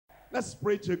Let's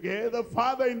pray together.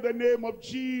 Father, in the name of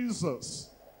Jesus,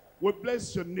 we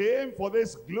bless your name for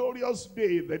this glorious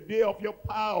day, the day of your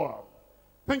power.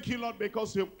 Thank you, Lord,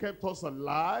 because you've kept us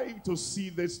alive to see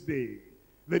this day,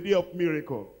 the day of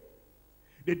miracle,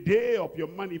 the day of your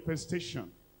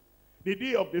manifestation, the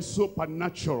day of the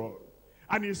supernatural.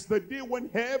 And it's the day when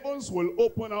heavens will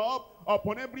open up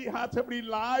upon every heart, every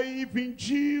life, in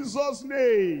Jesus'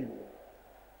 name.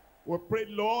 We pray,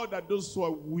 Lord, that those who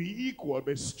are weak will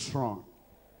be strong.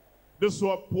 Those who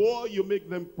are poor, you make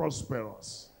them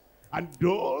prosperous. And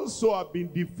those who have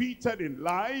been defeated in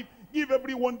life, give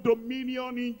everyone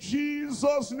dominion in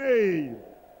Jesus' name.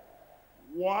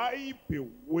 Wipe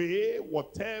away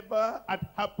whatever had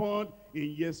happened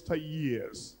in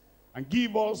yesteryears, and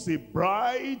give us a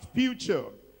bright future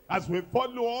as we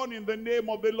follow on in the name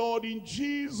of the Lord, in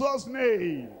Jesus'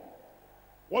 name.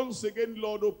 Once again,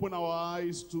 Lord, open our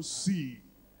eyes to see.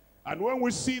 And when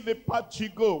we see the path you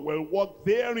go, we'll walk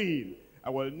therein. I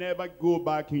will never go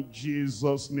back, in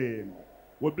Jesus' name.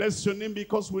 We bless your name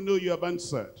because we know you have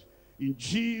answered. In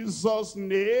Jesus'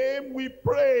 name we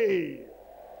pray.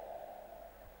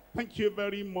 Thank you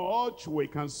very much. We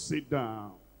can sit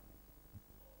down.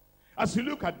 As we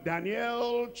look at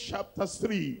Daniel chapter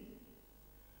 3,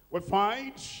 we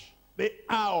find the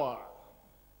hour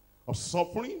of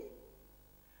suffering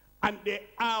and the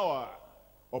hour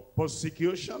of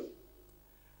persecution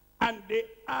and the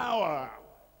hour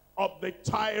of the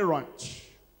tyrant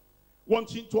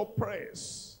wanting to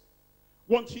oppress,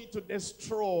 wanting to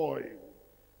destroy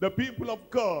the people of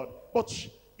God. But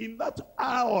in that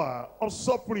hour of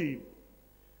suffering,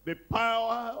 the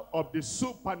power of the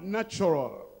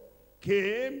supernatural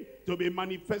came to be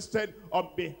manifested on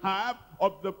behalf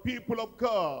of the people of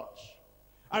God.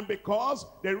 And because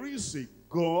there is a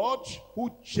God who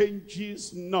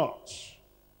changes not,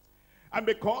 and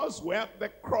because we have the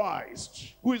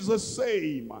Christ who is the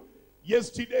same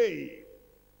yesterday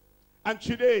and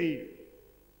today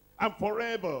and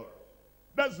forever,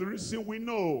 that's the reason we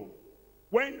know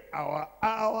when our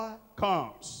hour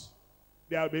comes,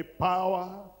 there will be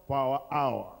power for our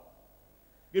hour.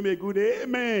 Give me a good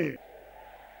amen.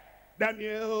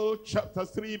 Daniel chapter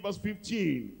 3 verse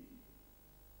 15.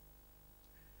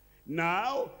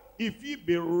 Now, if ye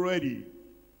be ready,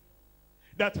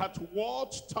 that at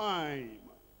what time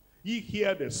ye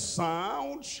hear the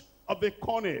sound of the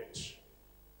cornet,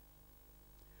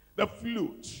 the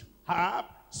flute, harp,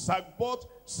 sackbut,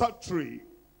 psaltery,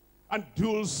 and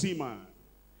dulcimer,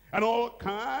 and all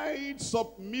kinds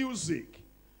of music,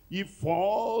 ye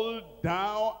fall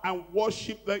down and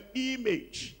worship the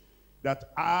image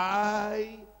that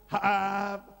I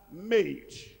have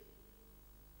made.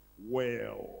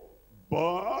 Well,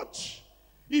 but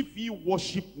if ye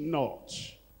worship not,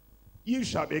 ye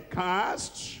shall be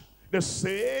cast the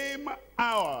same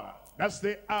hour. That's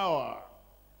the hour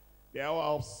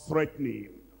of threatening,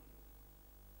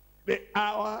 the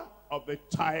hour of the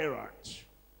tyrant,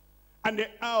 and the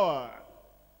hour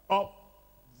of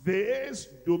this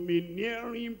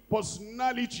domineering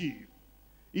personality,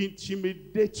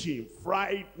 intimidating,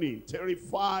 frightening,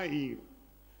 terrifying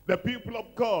the people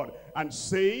of God, and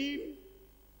saying,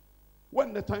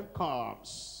 when the time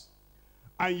comes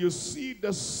and you see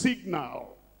the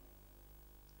signal,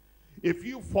 if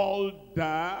you fall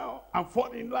down and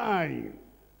fall in line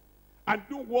and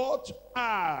do what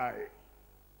I,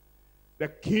 the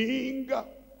king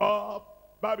of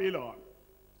Babylon,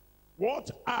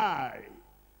 what I,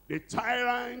 the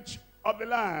tyrant of the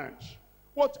land,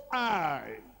 what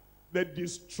I, the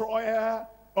destroyer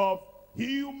of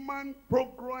human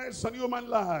progress and human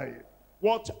life,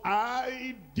 what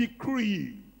I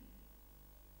decree,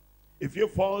 if you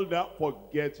fall down,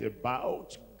 forget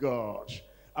about God,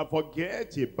 and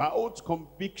forget about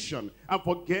conviction, and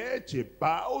forget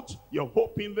about your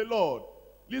hope in the Lord.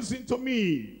 Listen to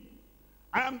me.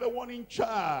 I am the one in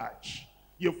charge.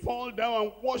 You fall down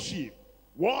and worship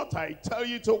what I tell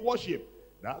you to worship.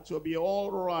 That will be all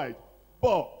right.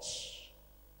 But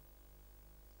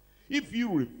if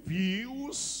you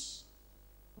refuse,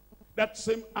 that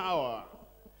same hour,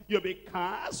 you'll be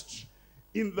cast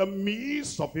in the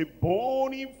midst of a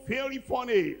burning fiery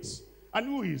furnace. And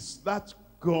who is that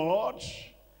God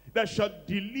that shall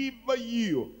deliver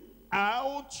you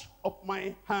out of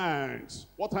my hands?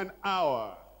 What an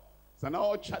hour. It's an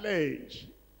hour challenge.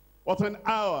 What an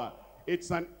hour. It's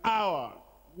an hour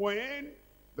when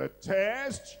the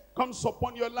test comes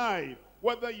upon your life,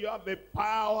 whether you have the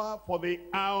power for the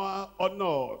hour or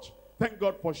not. Thank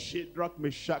God for Shadrach,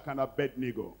 Meshach, and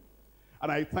Abednego.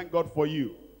 And I thank God for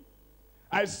you.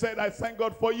 I said, I thank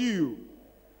God for you.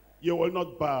 You will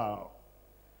not bow.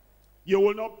 You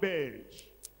will not bend.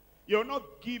 You'll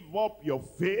not give up your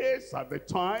faith at the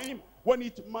time when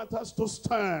it matters to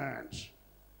stand.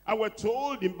 And we're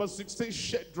told in verse 16,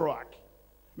 Shadrach,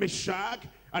 Meshach,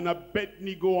 and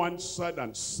Abednego answered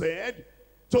and said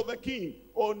to the king,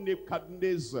 O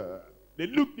Nebuchadnezzar, they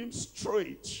looked him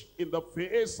straight in the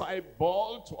face,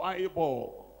 eyeball to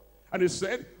eyeball. And he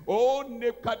said, O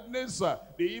Nebuchadnezzar,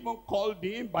 they even called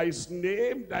him by his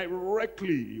name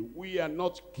directly. We are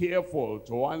not careful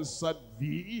to answer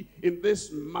thee in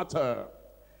this matter.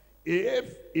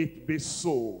 If it be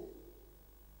so,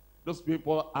 those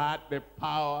people had the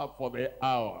power for the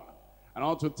hour. And I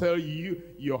want to tell you,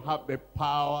 you have the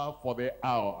power for the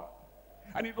hour.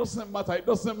 And it doesn't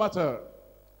matter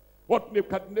what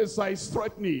Nebuchadnezzar is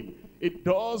threatening. It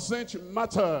doesn't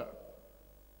matter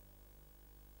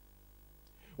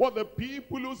what the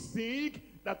people who think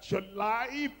that your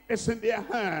life is in their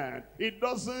hand. It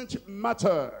doesn't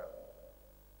matter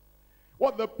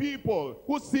what the people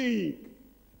who think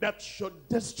that your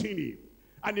destiny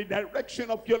and the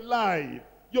direction of your life,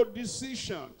 your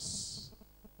decisions,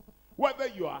 whether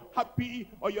you are happy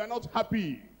or you are not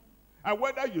happy, and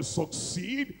whether you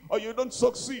succeed or you don't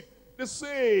succeed. They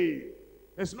say,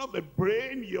 it's not the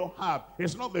brain you have,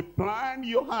 it's not the plan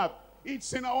you have,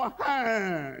 it's in our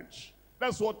hands.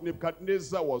 That's what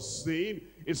Nebuchadnezzar was saying.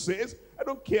 He says, I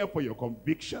don't care for your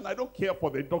conviction, I don't care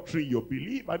for the doctrine you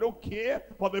believe, I don't care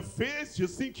for the faith you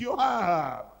think you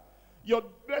have. Your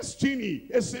destiny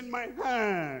is in my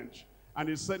hand. And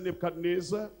he said,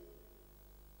 Nebuchadnezzar,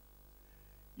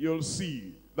 you'll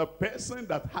see, the person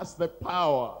that has the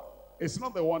power is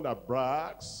not the one that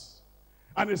brags,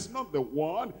 and it's not the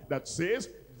one that says,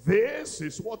 this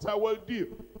is what I will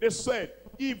do. They said,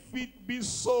 if it be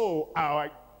so,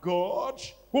 our God,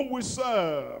 whom we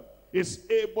serve, is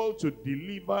able to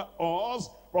deliver us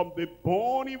from the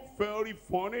burning fiery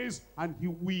furnace, and he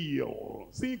will.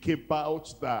 Think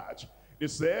about that. They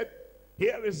said,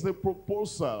 here is the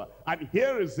proposal, and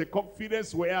here is the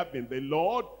confidence we have in the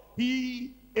Lord.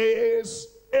 He is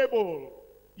able.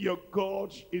 Your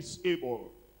God is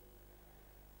able.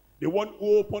 The one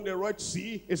who opened the Red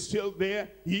Sea is still there.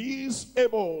 He is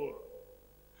able.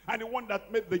 And the one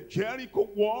that made the Jericho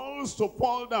walls to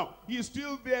fall down, he is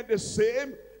still there, the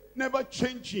same, never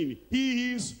changing.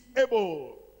 He is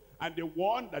able. And the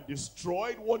one that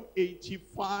destroyed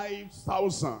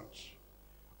 185,000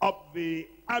 of the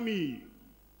army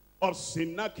of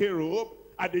Sennacherib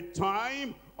at the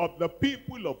time of the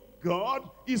people of God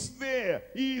is there.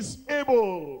 He is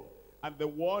able. And the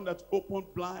one that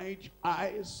opened blind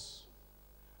eyes,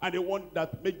 and the one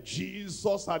that made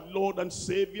Jesus our Lord and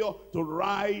Savior to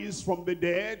rise from the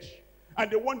dead, and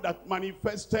the one that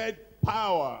manifested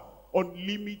power,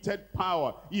 unlimited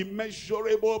power,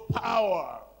 immeasurable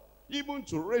power, even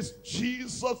to raise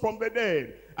Jesus from the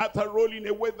dead after rolling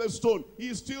away the stone.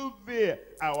 He's still there.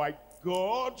 Our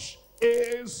God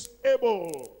is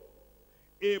able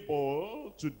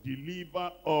to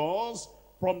deliver us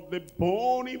from the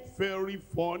burning fiery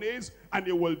furnace, and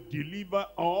he will deliver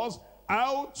us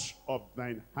out of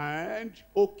thine hand,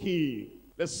 O King.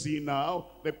 Let's see now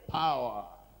the power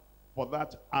for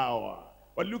that hour.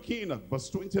 We're looking at verse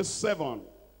 27.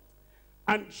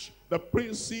 And the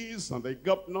princes and the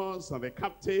governors and the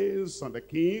captains and the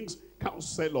kings,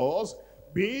 counselors,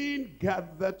 being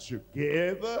gathered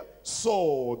together,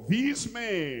 saw these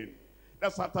men.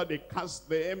 That's after they cast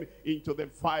them into the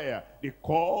fire. They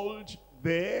called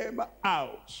them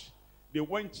out. They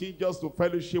went in just to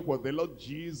fellowship with the Lord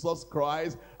Jesus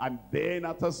Christ, and then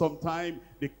after some time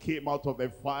they came out of the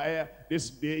fire.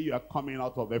 This day you are coming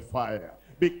out of the fire,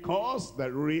 because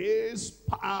there is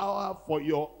power for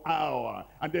your hour.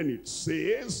 And then it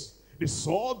says, they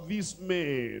saw these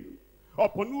men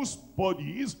upon whose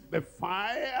bodies the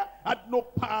fire had no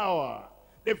power.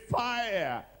 The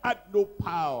fire had no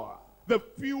power. The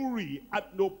fury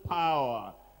had no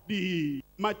power. The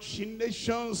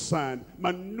machinations and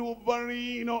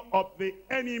maneuvering of the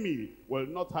enemy will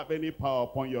not have any power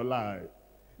upon your life.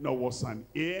 Nor was an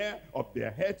hair of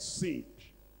their head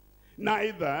singed.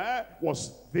 Neither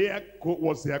was their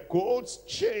coats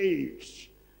changed,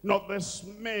 nor the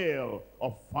smell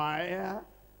of fire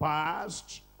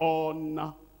passed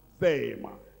on them.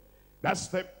 That's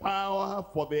the power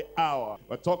for the hour.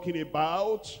 We're talking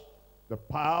about the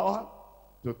power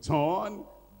to turn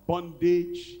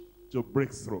bondage to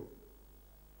breakthrough.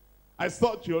 I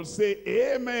thought you'll say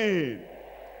amen.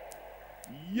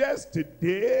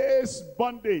 Yesterday's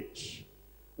bondage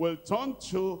will turn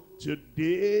to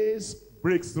today's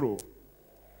breakthrough.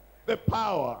 The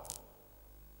power,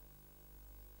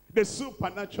 the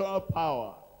supernatural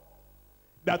power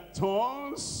that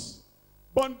turns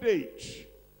bondage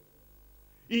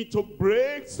into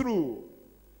breakthrough.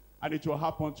 And it will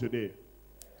happen today.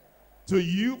 To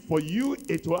you, for you,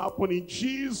 it will happen in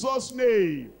Jesus'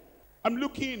 name. I'm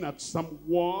looking at Psalm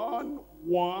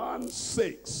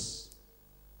 116.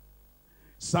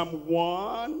 Psalm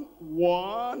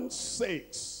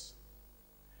 116.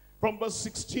 From verse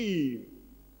 16.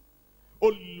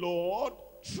 O Lord,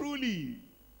 truly,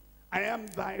 I am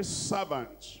thy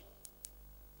servant.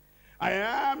 I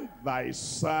am thy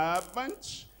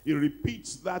servant. He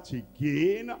repeats that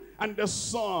again. And the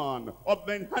son of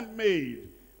thine handmaid,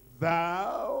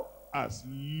 thou hast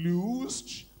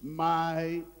loosed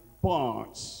my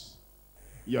bonds.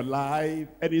 Your life,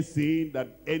 anything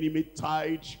that enemy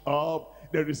tied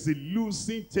up, there is a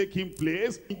loosing taking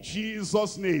place in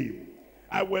Jesus' name.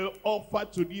 I will offer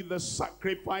to thee the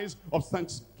sacrifice of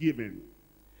thanksgiving.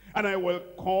 And I will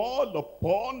call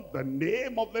upon the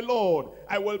name of the Lord.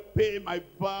 I will pay my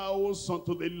vows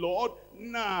unto the Lord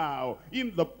now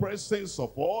in the presence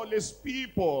of all his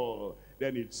people.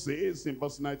 Then it says in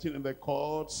verse 19, in the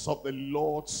courts of the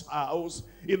Lord's house,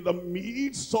 in the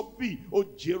midst of thee, O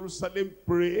Jerusalem,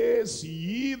 praise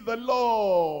ye the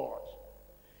Lord.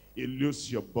 He'll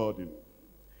loose your burden.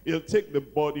 He'll take the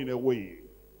burden away.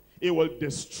 It will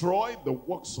destroy the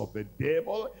works of the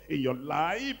devil in your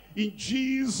life in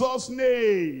Jesus'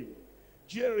 name.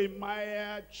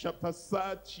 Jeremiah chapter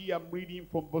 30, I'm reading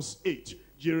from verse 8.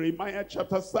 Jeremiah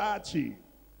chapter 30.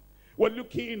 We're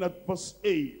looking at verse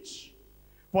 8.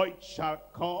 For it shall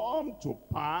come to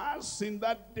pass in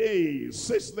that day,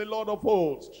 says the Lord of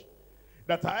hosts,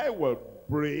 that I will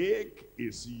break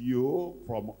his yoke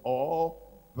from off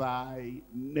thy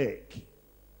neck.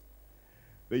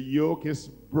 The yoke is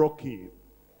broken.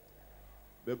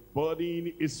 The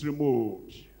burden is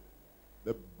removed.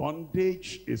 The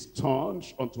bondage is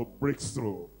turned unto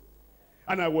breakthrough.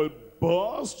 And I will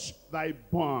burst thy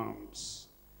bonds.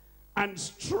 And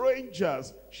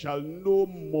strangers shall no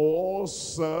more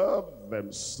serve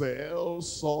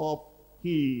themselves of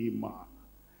him.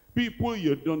 People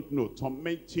you don't know,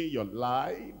 tormenting your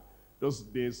life, those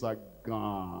days are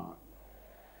gone.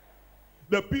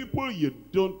 The people you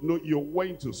don't know, you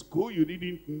went to school, you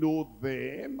didn't know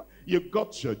them. You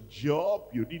got your job,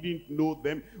 you didn't know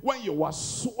them. When you were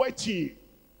sweating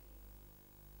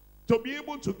to be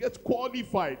able to get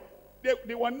qualified,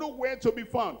 they were nowhere to be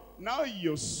found. Now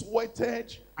you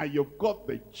sweated and you've got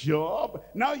the job.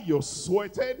 Now you've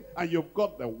sweated and you've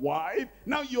got the wife.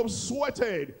 Now you've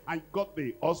sweated and got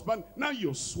the husband. Now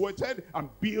you've sweated and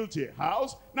built a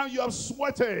house. Now you have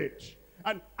sweated.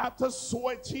 And after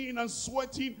sweating and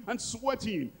sweating and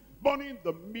sweating, burning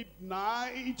the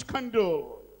midnight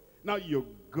candle, now you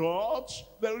got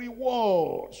the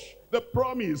reward, the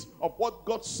promise of what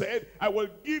God said, I will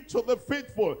give to the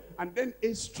faithful. And then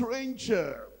a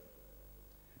stranger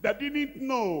that didn't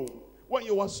know, when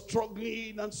you were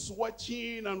struggling and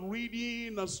sweating and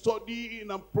reading and studying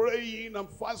and praying and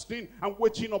fasting and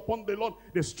waiting upon the Lord,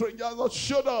 the stranger just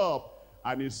showed up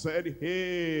and he said,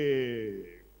 hey,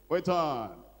 wait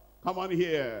on, come on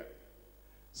here.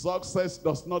 Success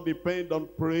does not depend on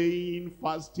praying,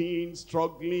 fasting,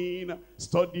 struggling,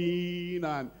 studying,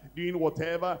 and doing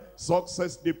whatever.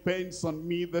 Success depends on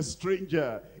me, the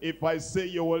stranger. If I say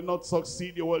you will not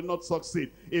succeed, you will not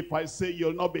succeed. If I say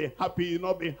you'll not be happy, you'll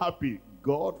not be happy.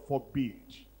 God forbid.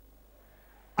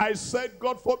 I said,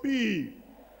 God forbid.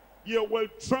 You will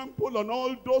trample on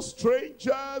all those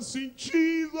strangers in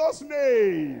Jesus'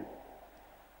 name.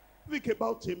 Think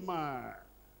about a man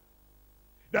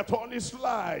that all his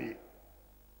life,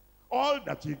 all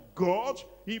that he got,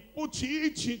 he put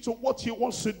it into what he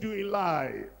wants to do in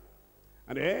life.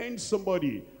 And then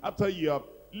somebody, after you have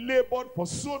labored for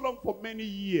so long, for many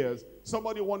years,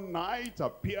 somebody one night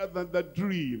appeared in the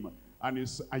dream, and you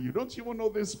don't even know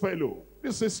this fellow.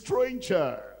 This is a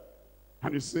stranger.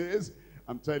 And he says,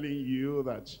 I'm telling you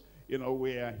that, you know,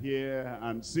 we are here,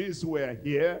 and since we are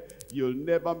here, you'll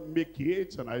never make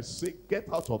it. And I say, get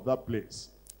out of that place.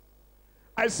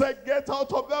 I said, get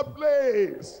out of that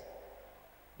place.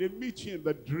 They meet you in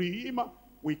the dream,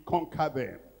 we conquer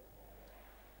them.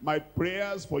 My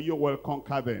prayers for you will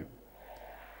conquer them.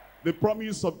 The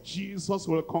promise of Jesus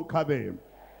will conquer them.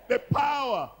 The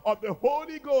power of the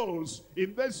Holy Ghost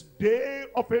in this day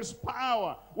of his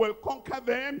power will conquer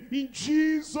them in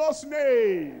Jesus'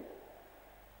 name.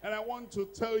 And I want to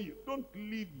tell you, don't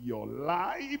live your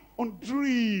life on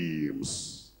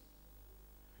dreams.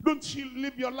 Don't you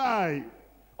live your life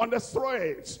on the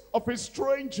threats of a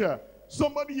stranger,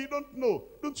 somebody you don't know.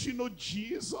 Don't you know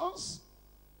Jesus?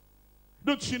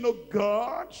 Don't you know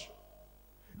God?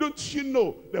 Don't you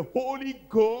know the Holy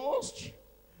Ghost?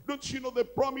 Don't you know the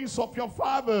promise of your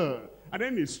Father? And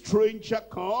then a stranger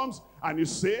comes And he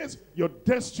says, your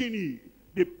destiny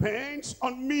depends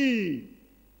on me.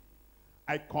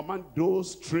 I command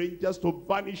those strangers to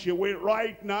vanish away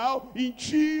right now in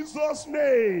Jesus'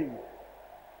 name.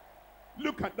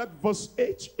 Look at that verse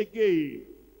 8 again.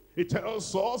 It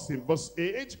tells us in verse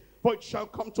 8, for it shall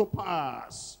come to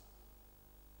pass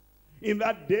in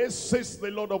that day, says the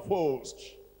Lord of hosts,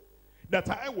 that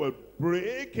I will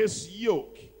break his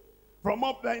yoke from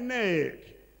off thy neck,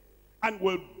 and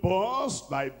will burst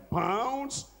thy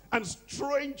bounds, and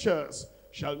strangers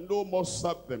shall no more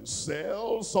serve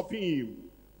themselves of him,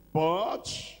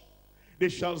 but they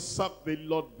shall serve the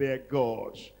Lord their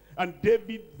God, and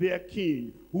David their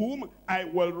king, whom I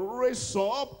will raise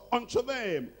up unto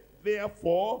them.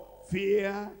 Therefore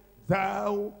fear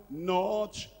thou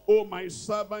not, O my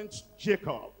servant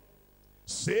Jacob,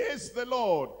 says the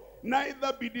Lord.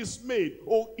 Neither be dismayed,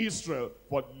 O Israel,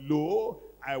 for lo,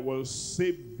 I will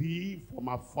save thee from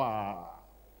afar,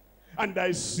 and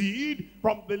thy seed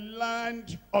from the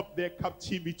land of their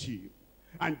captivity.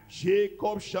 And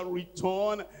Jacob shall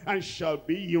return, and shall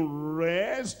be in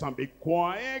rest, and be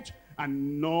quiet,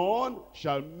 and none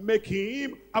shall make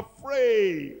him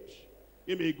afraid.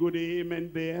 Give me a good amen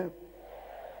there.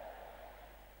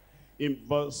 In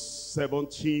verse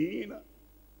 17,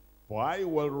 for I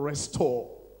will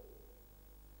restore.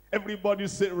 Everybody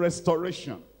say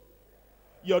restoration.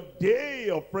 Your day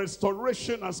of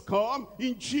restoration has come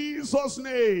in Jesus'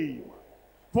 name.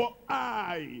 For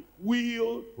I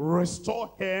will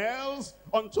restore health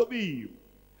unto thee,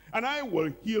 and I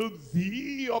will heal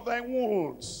thee of thy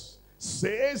wounds,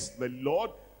 says the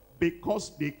Lord,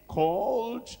 because they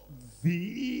called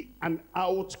thee an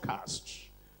outcast,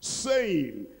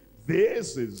 saying,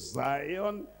 this is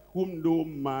Zion, whom no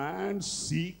man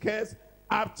seeketh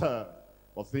after.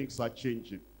 But things are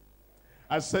changing.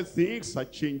 I said things are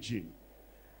changing.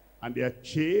 And they are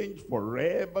changed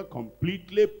forever,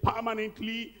 completely,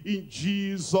 permanently, in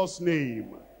Jesus'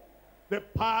 name. The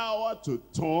power to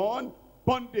turn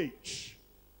bondage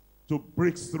to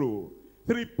breakthrough.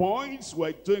 3 points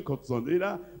we're doing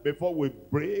consider before we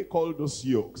break all those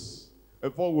yokes.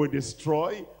 Before we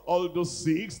destroy all those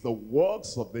things, the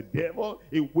works of the devil,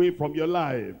 away from your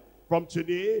life. From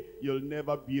today, you'll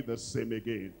never be the same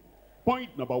again.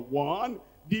 Point number 1,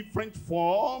 different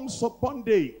forms of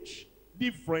bondage.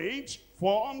 Different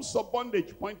forms of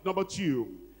bondage. Point number 2,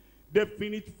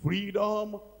 definite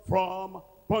freedom from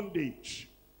bondage.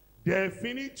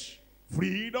 Definite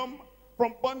freedom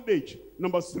from bondage.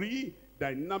 Number 3,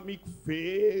 dynamic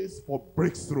faith for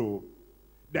breakthrough.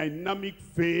 Dynamic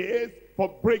faith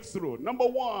for breakthrough. Number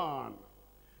 1,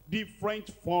 different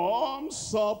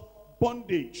forms of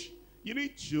bondage. You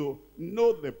need to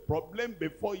know the problem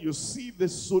before you see the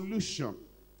solution.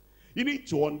 You need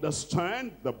to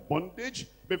understand the bondage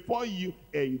before you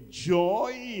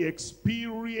enjoy,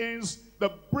 experience the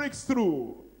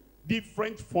breakthrough.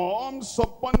 Different forms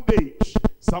of bondage.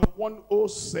 Psalm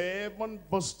 107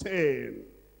 verse 10.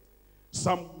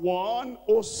 Psalm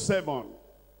 107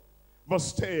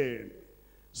 verse 10.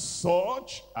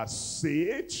 Such as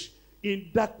sit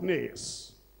in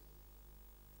darkness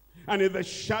and in the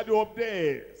shadow of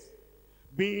death,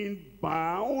 being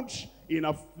bound in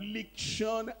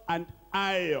affliction and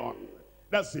iron.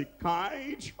 That's a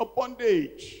kind of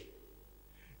bondage.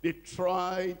 They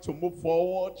try to move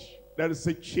forward. There is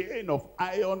a chain of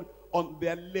iron on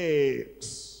their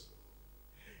legs.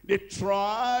 They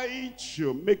try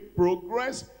to make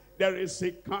progress. There is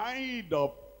a kind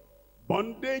of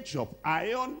bondage of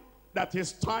iron that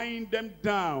is tying them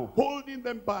down, holding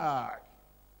them back.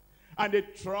 And they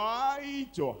try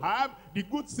to have the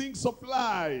good things of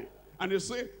life. And they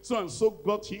say, so and so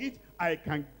got it, I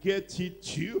can get it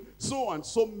too. So and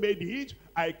so made it,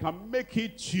 I can make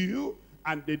it too.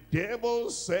 And the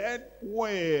devil said,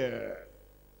 where?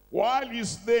 While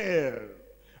he's there.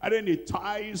 And then he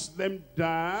ties them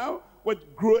down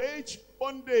with great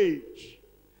bondage.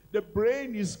 The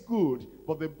brain is good,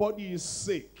 but the body is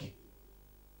sick.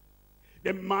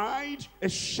 The mind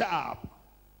is sharp,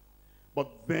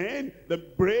 but then the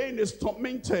brain is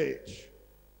tormented.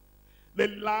 The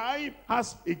life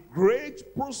has a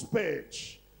great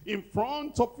prospect. In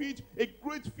front of it, a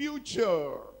great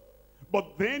future.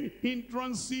 But then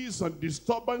hindrances and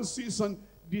disturbances and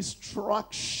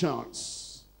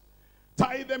distractions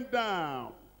tie them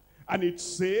down. And it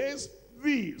says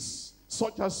this,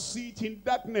 such as sit in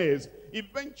darkness.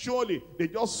 Eventually, they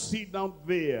just sit down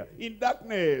there in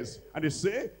darkness. And they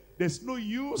say, there's no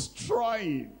use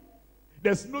trying.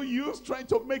 There's no use trying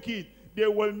to make it. They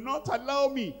will not allow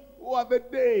me. What the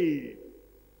day?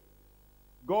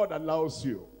 God allows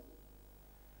you.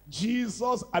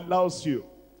 Jesus allows you.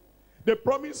 The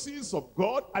promises of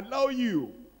God allow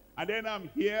you. And then I'm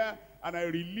here and I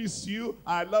release you.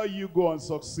 I allow you go and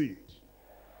succeed.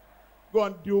 Go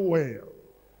and do well.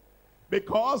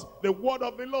 Because the word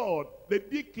of the Lord, the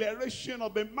declaration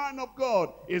of the man of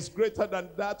God is greater than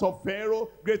that of Pharaoh,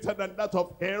 greater than that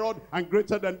of Herod, and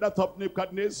greater than that of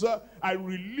Nebuchadnezzar. I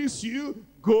release you.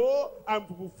 Go and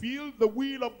fulfill the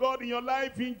will of God in your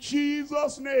life in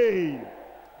Jesus' name.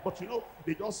 But you know,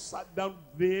 they just sat down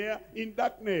there in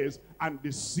darkness, and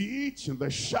they sit in the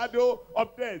shadow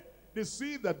of death. They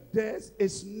see that death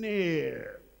is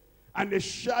near, and the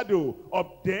shadow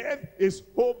of death is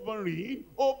hovering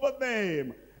over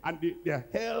them, and they're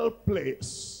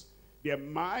helpless. Their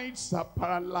minds are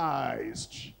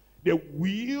paralyzed, their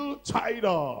will tied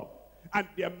up, and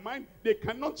their mind, they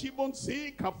cannot even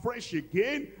think afresh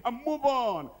again and move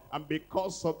on. And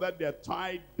because of that, they're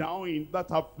tied down in that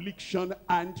affliction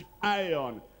and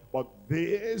iron. But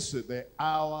this is the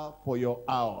hour for your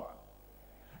hour.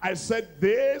 I said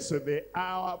this is the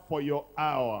hour for your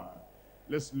hour.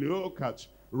 Let's look at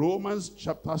Romans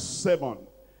chapter 7.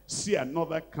 See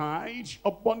another kind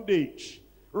of bondage.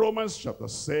 Romans chapter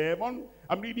 7,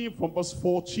 I'm reading from verse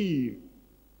 14.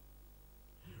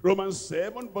 Romans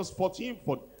 7 verse 14,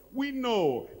 for we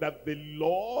know that the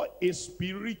law is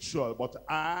spiritual, but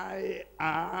I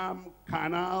am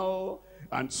carnal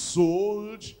and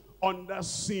sold under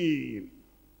sin.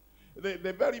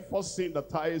 The very first sin that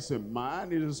ties a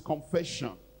man is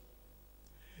confession.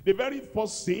 The very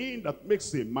first sin that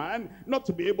makes a man not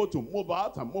to be able to move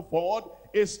out and move forward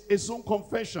is his own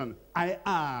confession. I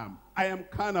am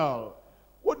carnal.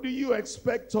 What do you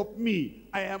expect of me?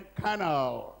 I am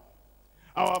carnal.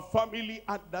 Our family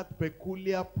had that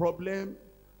peculiar problem.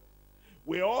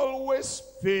 We always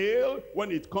fail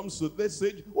when it comes to this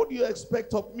age. What do you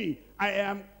expect of me? I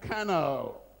am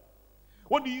carnal.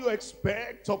 What do you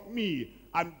expect of me?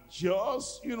 I'm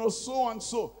just, so and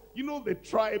so. You know the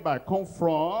tribe I come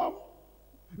from?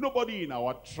 Nobody in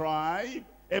our tribe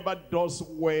ever does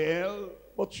well,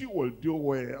 but you will do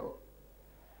well.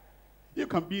 You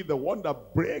can be the one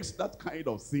that breaks that kind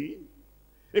of thing.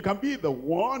 You can be the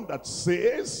one that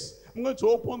says, I'm going to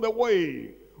open the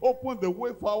way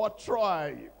for our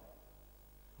tribe.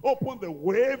 Open the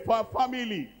way for our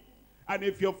family. And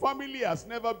if your family has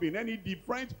never been any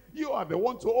different, you are the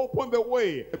one to open the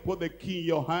way. Put the key in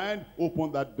your hand,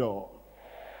 open that door.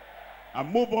 And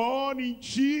move on in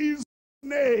Jesus'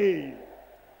 name.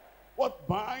 What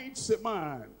binds a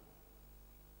man?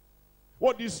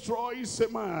 What destroys a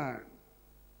man?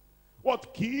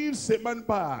 What keeps a man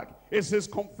back is his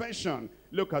confession.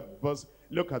 Look at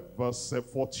verse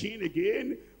 14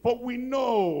 again. For we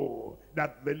know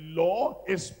that the law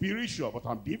is spiritual, but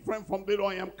I'm different from the law.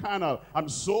 I am carnal. I'm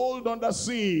sold under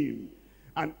sin.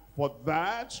 And for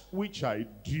that which I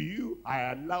do,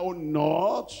 I allow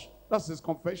not. That's his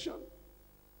confession.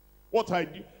 What I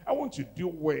do, I want to do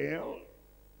well.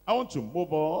 I want to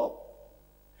move up.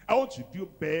 I want to do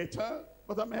better,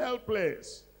 but I'm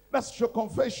helpless. That's your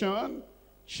confession.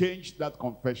 Change that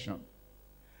confession.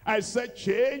 I said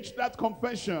change that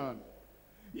confession.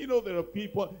 You know, there are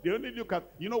people, they only look at,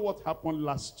 you know what happened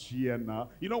last year now?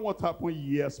 You know what happened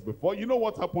years before? You know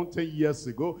what happened 10 years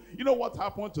ago? You know what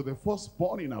happened to the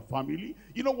firstborn in our family?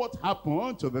 You know what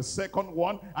happened to the second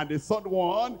one and the third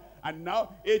one? And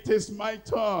now it is my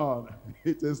turn.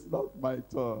 It is not my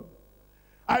turn.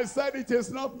 I said it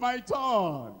is not my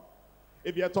turn.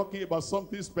 If you're talking about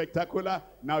something spectacular,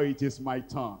 now it is my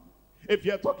turn. If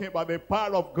you're talking about the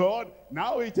power of God,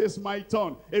 now it is my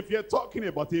turn. If you're talking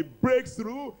about a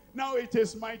breakthrough, now it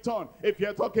is my turn. If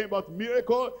you're talking about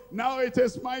miracle, now it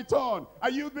is my turn.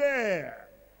 Are you there?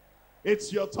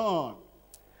 It's your turn.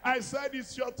 I said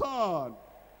it's your turn.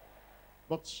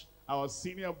 But our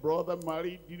senior brother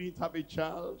married, didn't have a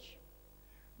child.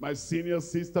 My senior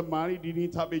sister married,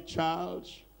 didn't have a child.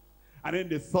 And then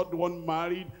the third one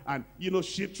married, and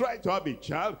she tried to have a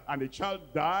child, and the child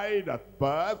died at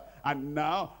birth. And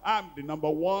now I'm the number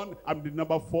one, I'm the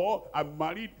number 4, I'm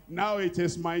married. Now it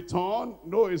is my turn.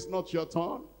 No, it's not your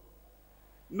turn.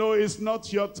 No, it's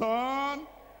not your turn.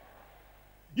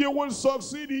 You will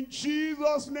succeed in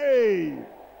Jesus' name.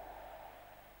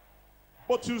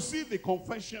 But you see the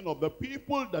confession of the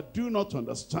people that do not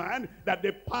understand that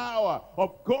the power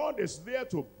of God is there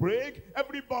to break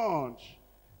every bond.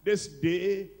 This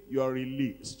day you are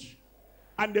released.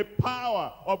 And the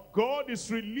power of God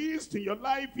is released in your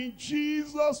life in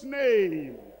Jesus'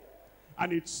 name.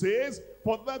 And it says,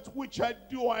 for that which I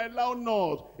do, I allow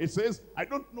not. It says, I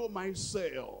don't know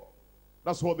myself.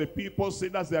 That's what the people say.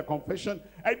 That's their confession.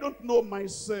 I don't know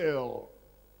myself.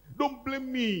 Don't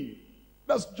blame me.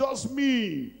 That's just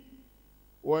me.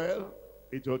 Well,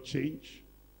 it will change.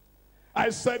 I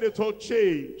said it will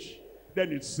change.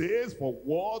 Then it says, for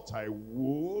what I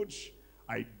would,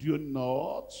 I do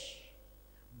not.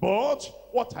 But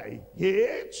what I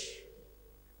hate,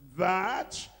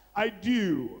 that I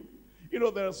do. You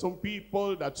know, there are some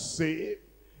people that say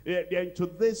they're into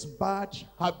this bad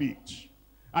habit.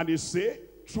 And they say,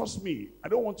 trust me, I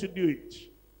don't want to do it.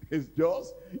 It's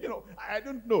just, you know, I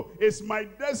don't know. It's my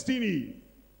destiny.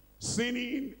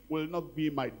 Sinning will not be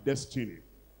my destiny.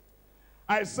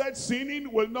 I said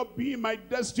sinning will not be my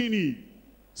destiny.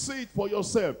 Say it for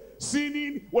yourself.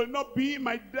 Sinning will not be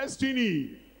my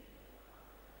destiny.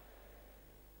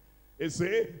 They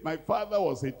say, my father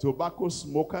was a tobacco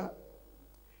smoker.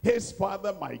 His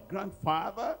father, my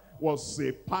grandfather, was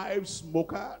a pipe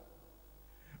smoker.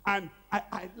 And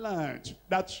I learned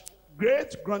that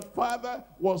great-grandfather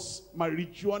was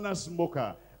marijuana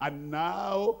smoker. And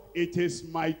now it is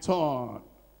my turn.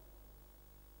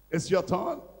 It's your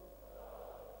turn.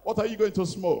 What are you going to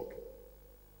smoke?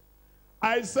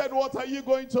 I said, what are you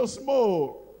going to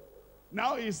smoke?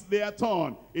 Now it's their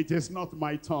turn. It is not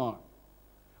my turn.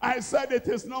 I said it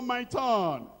is not my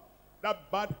turn.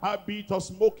 That bad habit of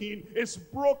smoking is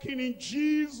broken in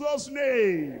Jesus'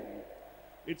 name.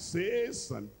 It says,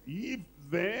 and if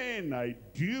then I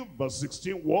do, verse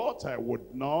 16, what I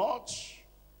would not,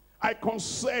 I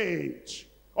consent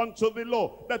unto the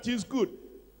law that is good.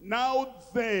 Now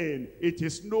then, it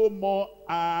is no more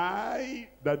I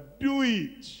that do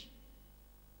it.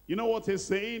 You know what he's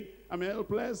saying? I'm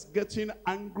helpless, getting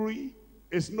angry.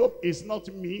 It's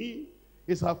not me,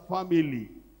 it's her family.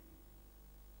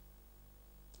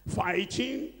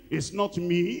 Fighting is not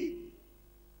me.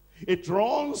 It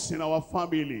runs in our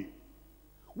family.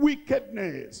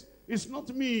 Wickedness is not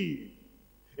me.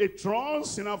 It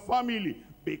runs in our family.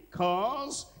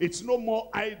 Because it's no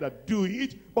more I that do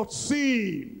it, but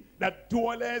sin that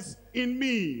dwelleth in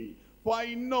me. For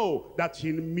I know that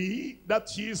in me, that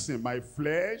is in my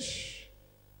flesh.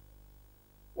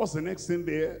 What's the next thing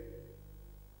there?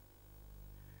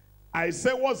 I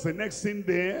said, what's the next thing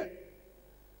there?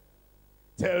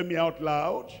 Tell me out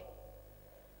loud.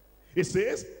 It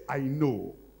says, I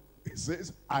know. It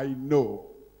says, I know.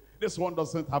 This one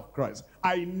doesn't have Christ.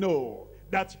 I know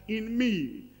that in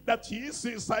me, that he is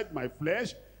inside my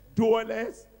flesh,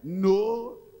 dwelleth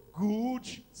no good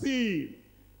thing.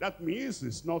 That means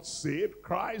it's not saved.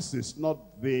 Christ is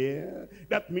not there.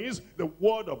 That means the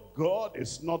word of God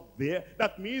is not there.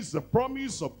 That means the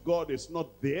promise of God is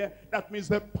not there. That means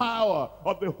the power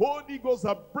of the Holy Ghost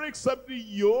that breaks every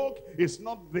yoke is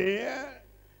not there.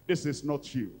 This is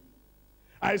not you.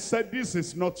 I said this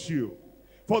is not you.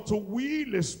 For to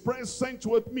will is present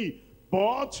with me,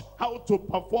 but how to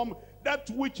perform that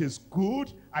which is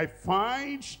good, I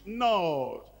find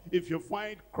not. If you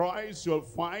find Christ, you'll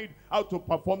find how to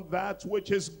perform that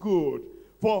which is good.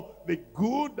 For the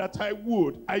good that I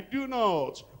would, I do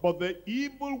not. But the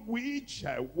evil which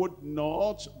I would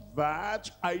not, that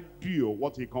I do.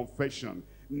 What a confession.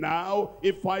 Now,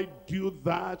 if I do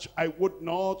that I would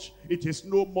not, it is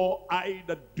no more I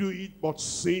that do it, but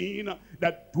sin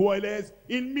that dwelleth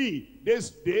in me. This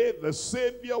day, the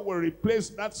Savior will replace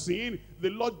that sin.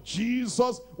 The Lord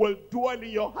Jesus will dwell in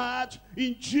your heart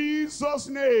in Jesus'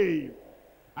 name.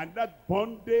 And that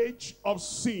bondage of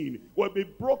sin will be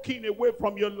broken away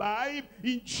from your life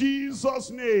in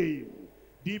Jesus' name.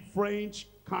 Different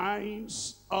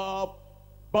kinds of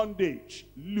bondage.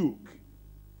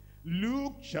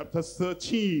 Luke chapter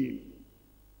 13.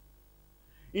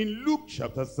 In Luke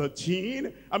chapter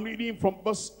 13, I'm reading from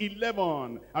verse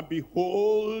 11. And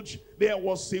behold, there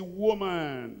was a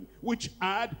woman which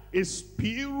had a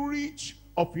spirit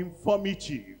of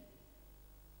infirmity.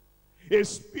 A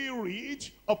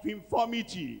spirit of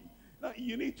infirmity. Now,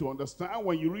 you need to understand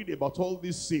when you read about all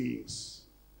these things,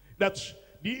 that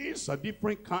these are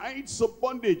different kinds of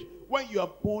bondage. When you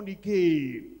are born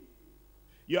again,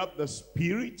 you have the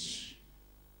spirit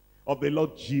of the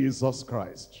Lord Jesus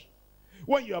Christ.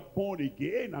 When you are born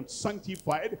again and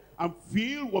sanctified and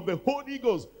filled with the Holy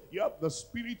Ghost, you have the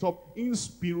spirit of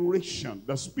inspiration,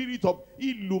 the spirit of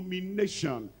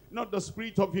illumination, not the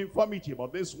spirit of infirmity.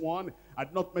 But this one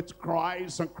had not met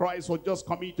Christ, and Christ was just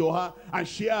coming to her, and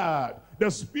she had the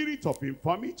spirit of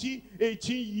infirmity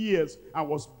 18 years and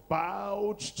was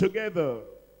bowed together,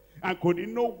 and could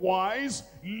in no wise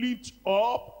lift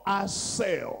up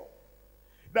herself.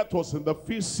 That was in the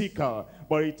physical,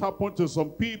 but it happened to some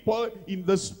people in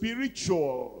the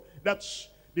spiritual, that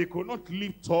they could not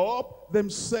lift up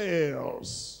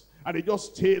themselves, and they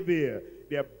just stay there.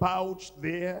 They're bowed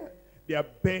there, their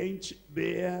bench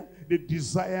there, the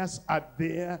desires are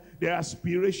there, their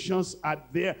aspirations are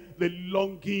there, the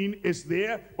longing is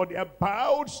there, but they are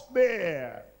bowed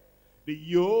there. The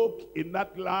yoke in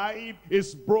that life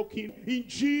is broken in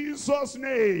Jesus'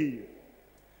 name.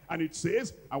 And it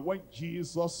says, and when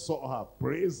Jesus saw her,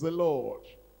 praise the Lord.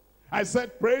 I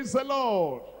said, praise the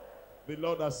Lord. The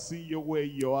Lord has seen you where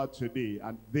you are today.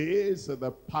 And this is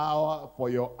the power for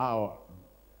your hour.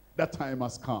 That time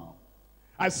has come.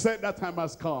 I said that time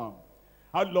has come.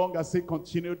 How long has it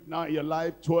continued now in your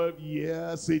life? 12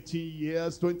 years, 18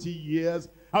 years, 20 years.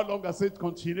 How long has it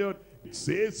continued? It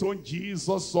says when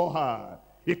Jesus saw her,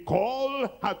 he called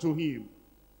her to him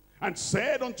and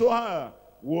said unto her,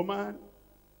 woman,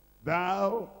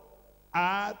 thou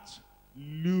art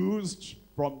loosed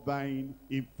from thine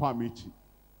infirmity.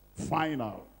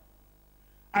 Final.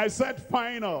 I said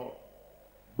final.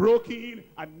 Broken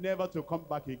and never to come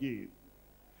back again.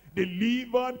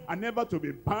 Delivered and never to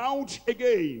be bound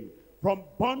again. From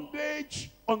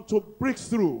bondage unto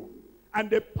breakthrough. And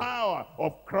the power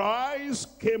of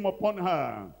Christ came upon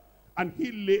her. And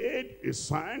he laid his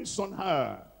hands on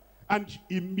her. And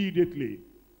immediately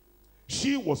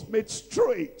she was made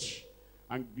straight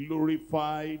and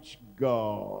glorified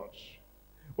God.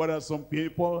 But there are some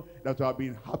people that have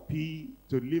been happy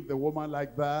to leave the woman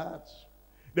like that.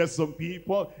 There's some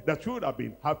people that would have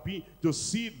been happy to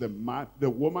see the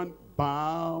woman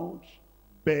bound,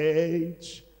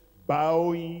 bent,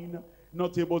 bowing,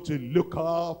 not able to look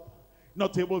up,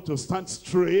 not able to stand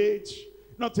straight,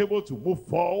 not able to move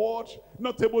forward,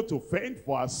 not able to fend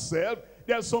for herself.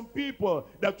 There are some people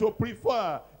that will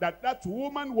prefer that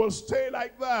woman will stay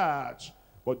like that.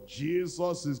 But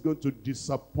Jesus is going to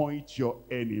disappoint your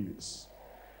enemies.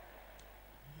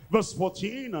 Verse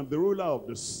 14, and the ruler of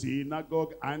the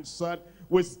synagogue answered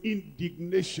with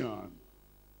indignation.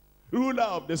 Ruler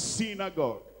of the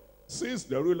synagogue. Since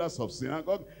the rulers of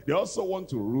synagogue, they also want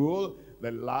to rule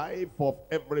the life of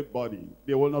everybody.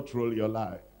 They will not rule your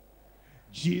life.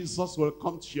 Jesus will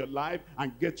come to your life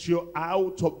and get you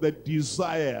out of the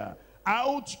desire,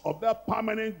 out of that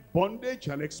permanent bondage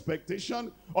and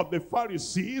expectation of the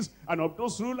Pharisees and of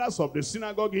those rulers of the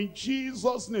synagogue in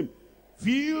Jesus' name.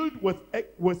 Filled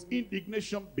with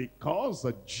indignation because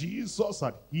Jesus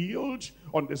had healed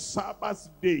on the Sabbath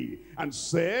day and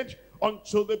said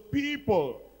unto the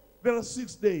people, there are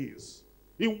 6 days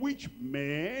in which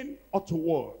men ought to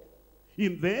work.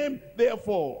 In them,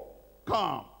 therefore,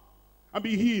 come and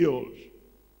be healed,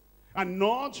 and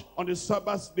not on the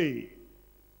Sabbath day.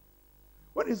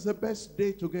 When is the best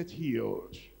day to get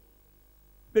healed?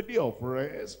 The day of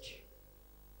rest,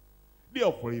 day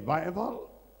of revival,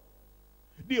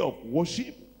 day of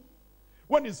worship.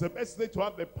 When is the best day to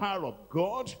have the power of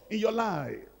God in your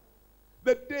life?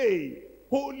 The day,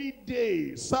 holy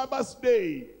day, Sabbath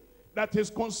day, that is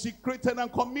consecrated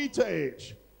and committed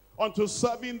unto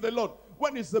serving the Lord.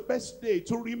 When is the best day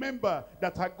to remember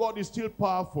that our God is still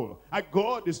powerful, our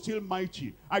God is still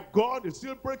mighty, our God is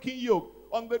still breaking yoke?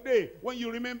 On the day when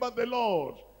you remember the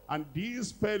Lord. And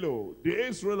this fellow,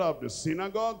 this ruler of the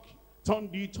synagogue,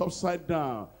 turned it upside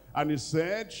down. And he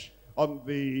said, on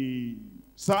the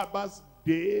Sabbath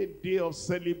day, day of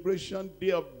celebration,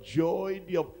 day of joy,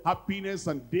 day of happiness,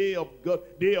 and day of God,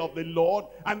 day of the Lord,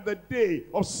 and the day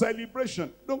of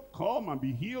celebration, don't come and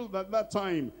be healed at that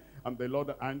time. And the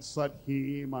Lord answered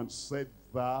him and said,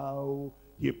 thou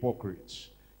hypocrite,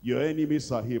 your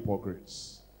enemies are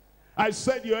hypocrites. I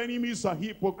said your enemies are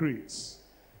hypocrites.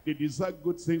 They desire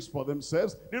good things for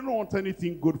themselves. They don't want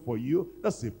anything good for you.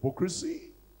 That's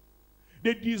hypocrisy.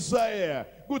 They desire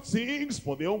good things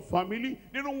for their own family.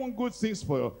 They don't want good things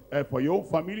for your own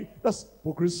family. That's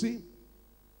hypocrisy.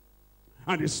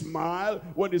 And they smile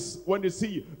when they see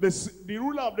you. The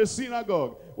ruler of the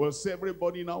synagogue will say,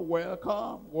 everybody now,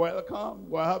 welcome, welcome.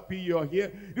 We're happy you're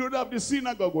here. The ruler of the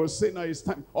synagogue will say, now it's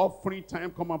time, offering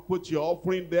time, come and put your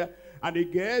offering there. And they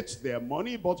get their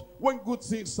money, but when good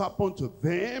things happen to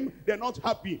them, they're not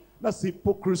happy. That's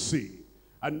hypocrisy.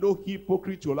 And no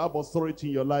hypocrite will have authority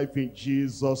in your life in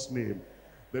Jesus' name.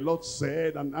 The Lord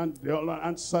said, and the Lord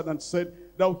answered and said,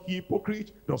 thou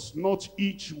hypocrite, does not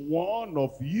each one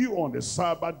of you on the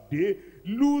Sabbath day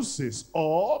loose his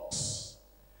ox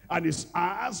and his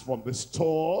ass from the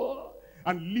stall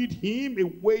and lead him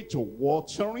away to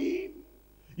watering?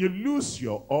 You lose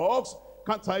your ox,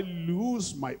 can't I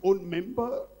lose my own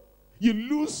member? You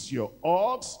lose your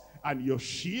ox and your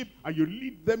sheep and you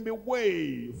lead them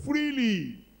away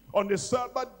freely. On the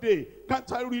Sabbath day,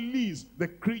 can't I release the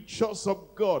creatures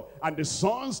of God and the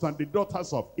sons and the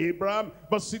daughters of Abraham?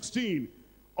 Verse 16,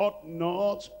 ought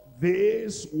not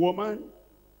this woman,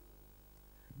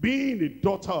 being a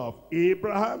daughter of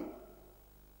Abraham,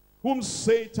 whom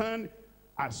Satan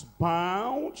has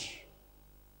bound.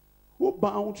 Who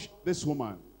bound this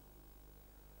woman?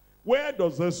 Where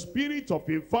does the spirit of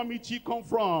infirmity come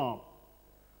from?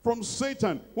 From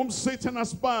Satan, whom Satan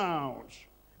has bound.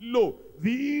 Lo,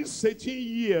 these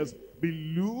 18 years be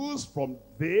loosed from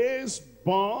this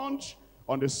bond.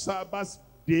 On the Sabbath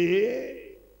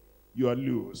day, you are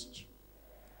loosed.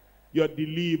 You are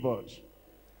delivered.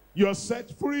 You are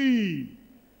set free.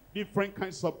 Different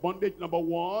kinds of bondage. Number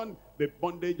one, the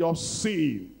bondage of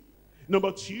sin.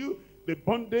 Number two, the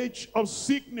bondage of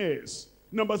sickness.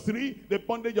 Number three, the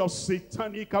bondage of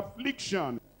satanic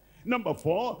affliction. Number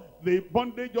four, the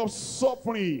bondage of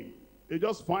suffering. You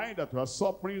just find that you are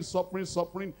suffering, suffering,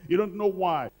 suffering. You don't know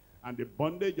why. And the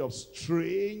bondage of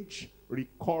strange,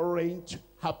 recurrent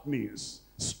happenings.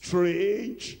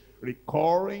 Strange,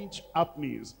 recurrent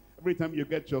happenings. Every time you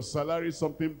get your salary,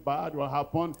 something bad will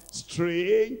happen.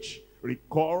 Strange,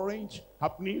 recurrent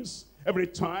happenings. Every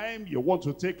time you want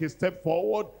to take a step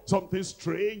forward, something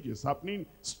strange is happening.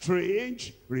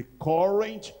 Strange,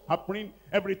 recurrent happening.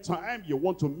 Every time you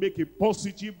want to make a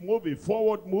positive move, a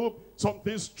forward move,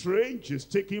 something strange is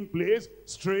taking place.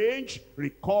 Strange,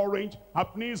 recurrent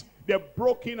happenings. They're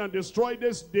broken and destroyed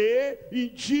this day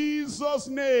in Jesus'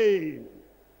 name.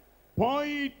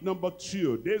 Point number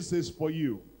two, this is for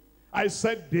you. I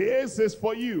said this is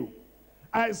for you.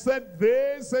 I said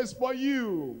this is for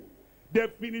you.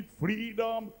 Definite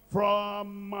freedom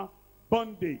from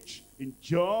bondage. In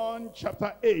John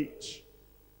chapter 8.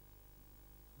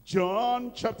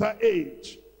 John chapter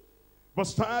 8.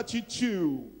 Verse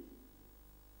 32.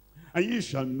 And ye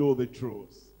shall know the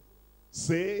truth.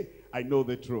 Say, I know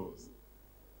the truth.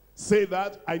 Say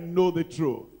that, I know the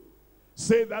truth.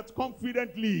 Say that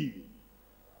confidently.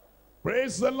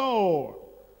 Praise the Lord.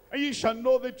 And ye shall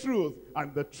know the truth,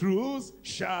 and the truth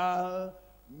shall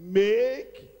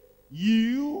make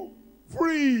you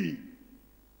free.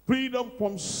 Freedom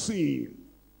from sin.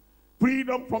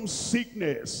 Freedom from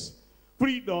sickness.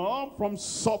 Freedom from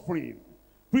suffering.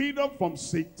 Freedom from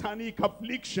satanic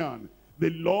affliction. The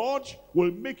Lord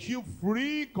will make you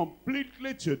free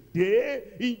completely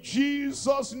today in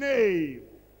Jesus' name.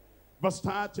 Verse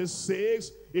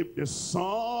 36, if the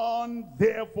Son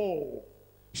therefore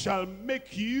shall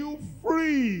make you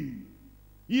free,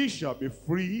 ye shall be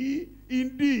free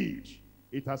indeed.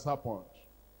 It has happened.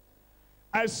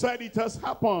 I said it has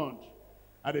happened.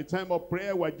 At the time of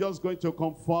prayer, we're just going to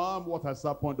confirm what has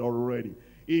happened already.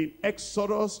 In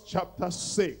Exodus chapter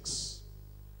 6.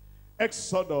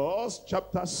 Exodus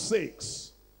chapter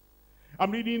 6. I'm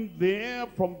reading there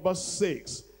from verse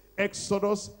 6.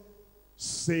 Exodus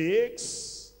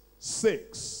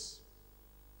 6:6.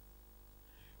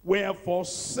 Wherefore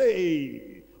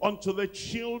say unto the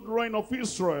children of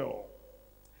Israel,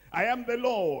 I am the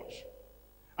Lord,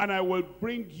 and I will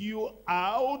bring you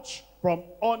out from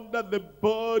under the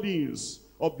burdens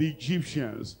of the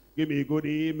Egyptians. Give me a good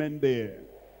amen there.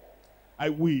 I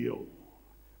will.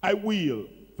 I will.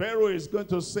 Pharaoh is going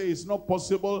to say it's not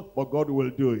possible, but God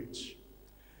will do it.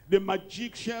 The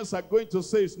magicians are going to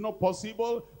say it's not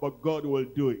possible, but God will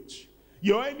do it.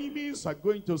 Your enemies are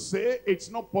going to say it's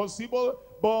not possible,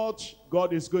 but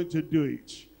God is going to do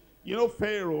it. You know,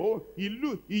 Pharaoh, he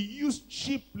used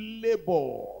cheap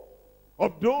labor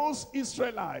of those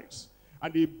Israelites.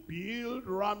 And they built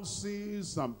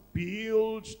Ramses and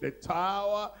built the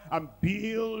tower and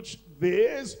built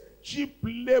this cheap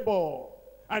labor.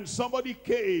 And somebody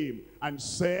came and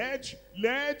said,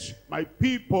 let my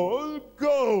people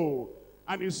go.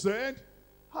 And he said,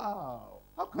 how?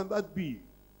 How can that be?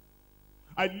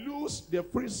 I lose their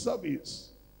free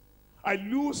service. I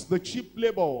lose the cheap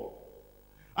labor.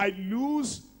 I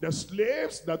lose the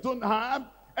slaves that don't have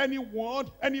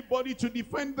anyone, anybody to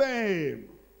defend them.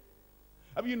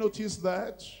 Have you noticed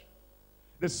that?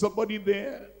 There's somebody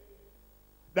there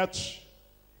that,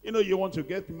 you know, you want to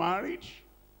get married.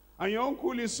 And your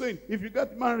uncle is saying, if you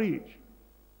get married,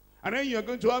 and then you're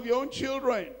going to have your own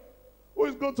children, who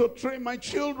is going to train my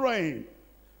children?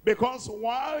 Because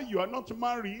while you are not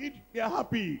married, you're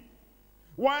happy.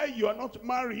 While you are not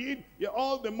married,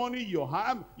 all the money you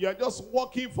have, you're just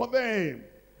working for them.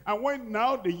 And when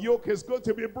now the yoke is going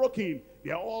to be broken,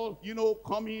 they're all, you know,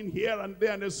 coming here and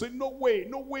there, and they say, no way,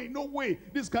 no way, no way,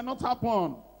 this cannot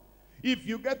happen. If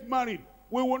you get married,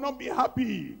 we will not be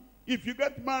happy. If you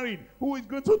get married, who is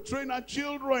going to train our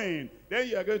children? Then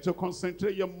you are going to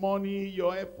concentrate your money,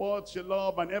 your efforts, your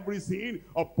love, and everything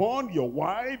upon your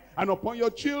wife and upon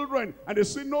your children. And they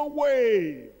say, no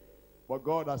way. But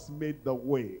God has made the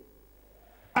way.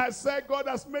 I said, God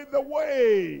has made the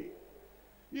way.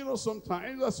 You know,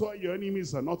 sometimes that's why your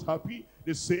enemies are not happy.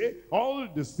 They say, all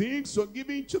the things you're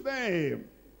giving to them.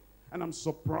 And I'm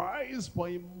surprised for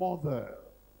a mother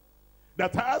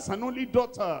that has an only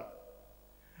daughter.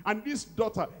 And this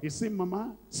daughter is saying,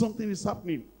 Mama, something is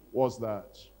happening. What's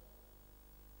that?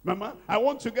 Mama, I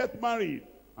want to get married.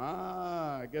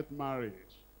 Ah, get married.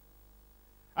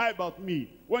 How about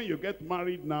me? When you get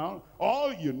married now,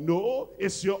 all you know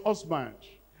is your husband.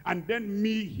 And then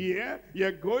me here,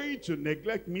 you're going to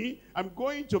neglect me. I'm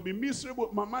going to be miserable.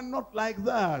 Mama, not like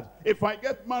that. If I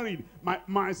get married,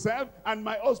 myself and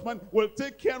my husband will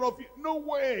take care of you. No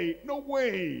way, no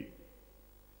way.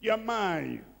 You're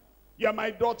mine. You're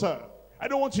my daughter. I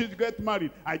don't want you to get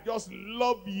married. I just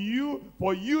love you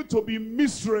for you to be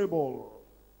miserable.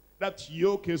 That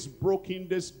yoke is broken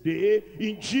this day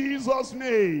in Jesus'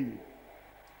 name.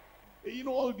 You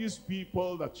know, all these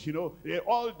people that, you know,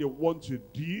 all they want to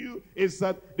do is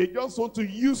that they just want to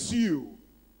use you.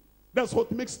 That's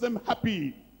what makes them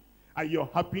happy. And your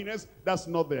happiness, that's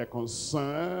not their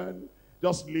concern.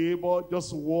 Just labor,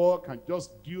 just work, and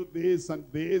just do this and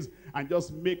this, and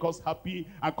just make us happy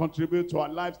and contribute to our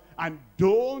lives. And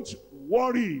don't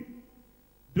worry.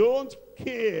 Don't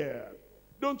care.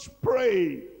 Don't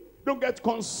pray. Don't get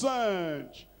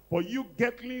concerned for you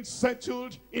getting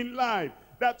settled in life.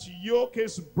 That yoke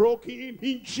is broken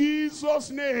in Jesus'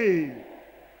 name.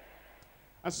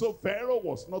 And so Pharaoh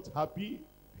was not happy,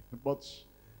 but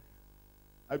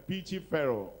I pity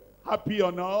Pharaoh. Happy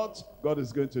or not, God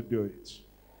is going to do it.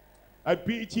 I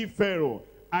pity Pharaoh.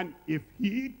 And if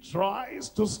he tries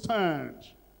to stand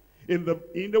in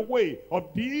the way of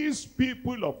these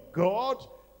people of God,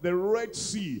 the Red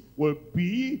Sea will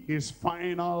be his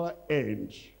final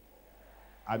end.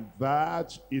 And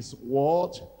that is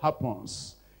what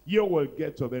happens. You will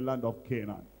get to the land of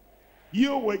Canaan.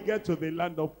 You will get to the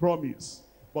land of promise.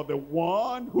 But the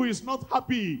one who is not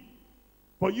happy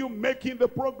for you making the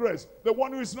progress, the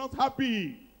one who is not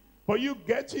happy for you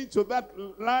getting to that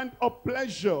land of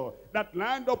pleasure, that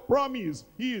land of promise,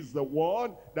 he is the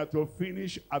one that will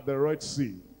finish at the Red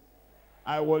Sea.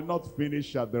 I will not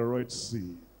finish at the Red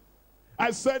Sea.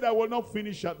 I said I will not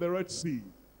finish at the Red Sea.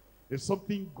 If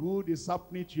something good is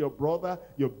happening to your brother,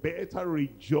 you better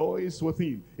rejoice with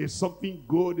him. If something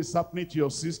good is happening to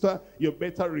your sister, you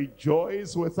better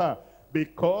rejoice with her.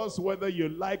 Because whether you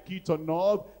like it or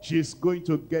not, she's going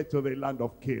to get to the land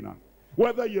of Canaan.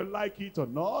 Whether you like it or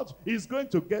not, he's going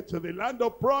to get to the land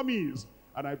of promise.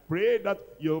 And I pray that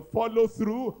you'll follow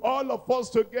through. All of us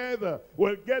together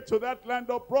will get to that land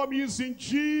of promise in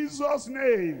Jesus'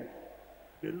 name.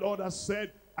 The Lord has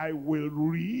said, I will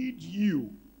lead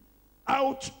you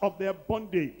out of their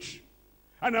bondage,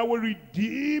 and I will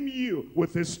redeem you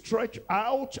with a stretched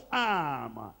out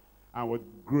arm and with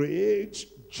great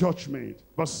judgment.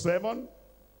 Verse 7,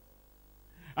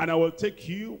 and I will take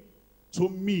you to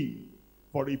me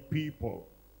for a people,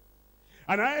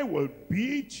 and I will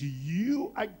be to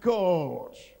you a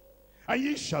God, and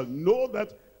ye shall know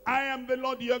that I am the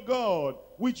Lord your God,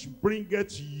 which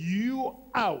bringeth you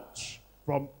out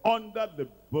from under the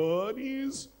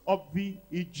burdens of the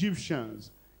Egyptians.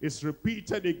 It's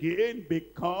repeated again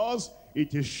because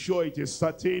it is sure, it is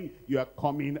certain you are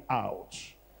coming out.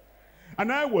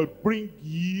 And I will bring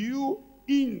you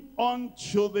in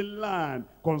unto the land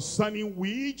concerning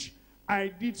which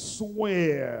I did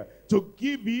swear to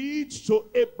give it to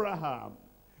Abraham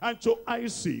and to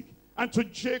Isaac and to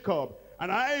Jacob.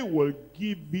 And I will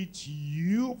give it to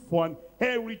you for an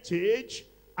heritage.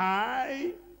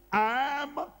 I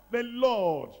am the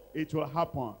Lord. It will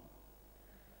happen.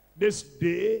 This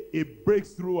day, a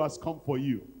breakthrough has come for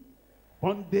you.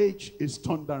 Bondage is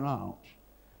turned around.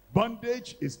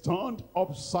 Bondage is turned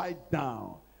upside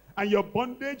down. And your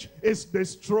bondage is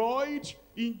destroyed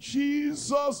in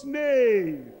Jesus'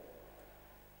 name.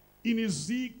 In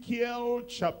Ezekiel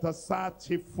chapter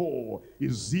 34.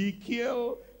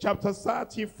 Ezekiel chapter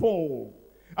 34.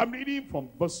 I'm reading from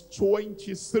verse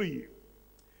 23.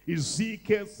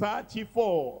 Ezekiel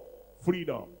 34,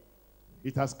 freedom,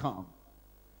 it has come.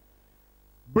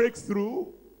 Breakthrough,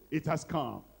 it has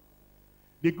come.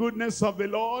 The goodness of the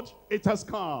Lord, it has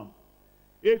come.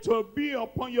 It will be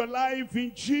upon your life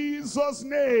in Jesus'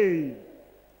 name.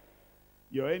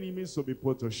 Your enemies will be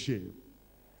put to shame.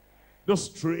 The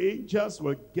strangers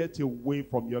will get away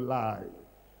from your life.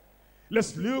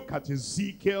 Let's look at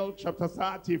Ezekiel chapter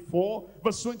 34,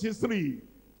 verse 23.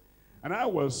 And I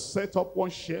will set up one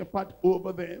shepherd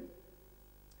over them,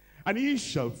 and he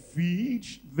shall feed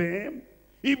them,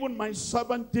 even my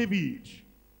servant David.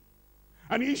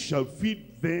 And he shall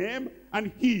feed them,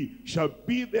 and he shall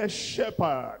be their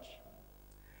shepherd.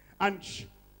 And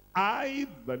I,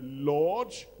 the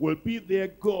Lord, will be their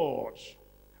God,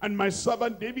 and my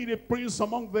servant David a prince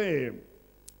among them.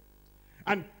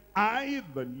 And I,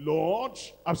 the Lord,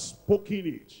 have spoken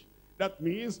it. That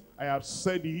means I have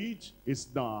said it, it's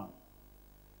done.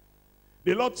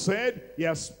 The Lord said he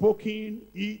has spoken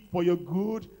it for your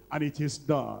good, and it is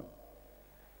done.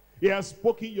 He has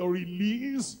spoken your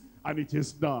release, and it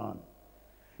is done.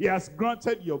 He has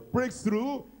granted your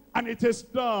breakthrough, and it is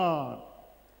done.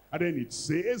 And then it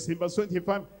says in verse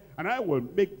 25, and I will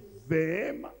make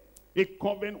them a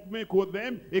covenant, make with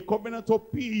them a covenant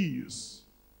of peace,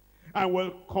 and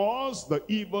will cause the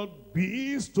evil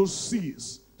beast to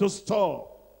cease, to stop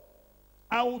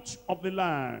out of the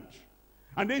land.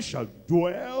 And they shall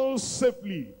dwell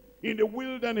safely in the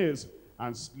wilderness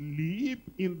and sleep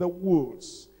in the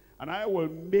woods. And I will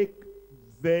make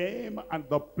them and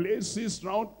the places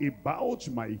round about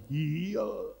my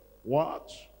hill, what?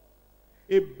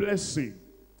 A blessing.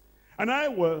 And I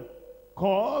will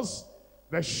cause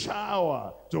the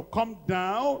shower to come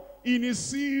down in a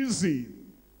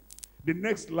season. The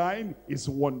next line is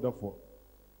wonderful.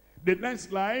 The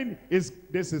next line is,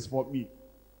 this is for me.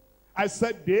 I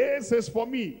said, this is for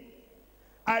me.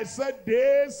 I said,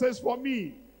 this is for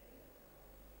me.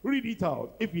 Read it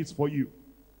out if it's for you.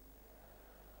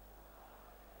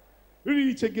 Read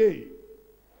it again.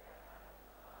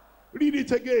 Read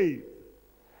it again.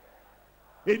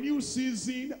 A new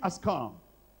season has come.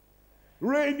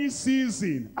 Rainy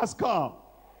season has come.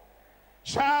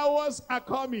 Showers are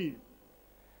coming.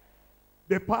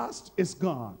 The past is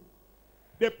gone.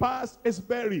 The past is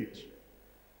buried.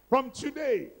 From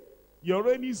today, your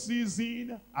rainy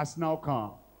season has now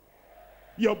come.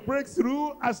 Your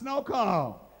breakthrough has now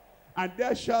come. And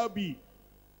there shall be.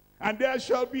 And there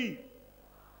shall be.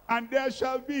 And there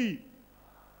shall be.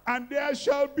 And there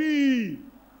shall be.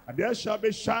 And there shall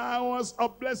be showers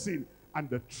of blessing. And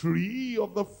the tree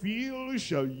of the field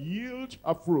shall yield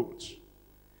her fruit.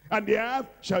 And the earth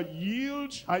shall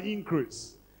yield her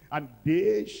increase. And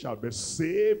they shall be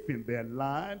safe in their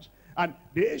land. And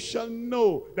they shall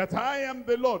know that I am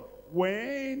the Lord,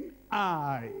 when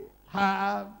I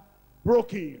have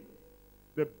broken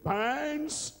the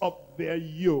bands of their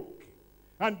yoke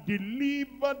and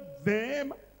delivered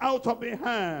them out of the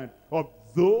hand of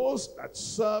those that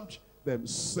served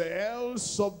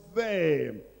themselves of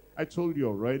them. I told you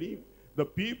already, the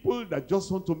people that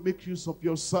just want to make use of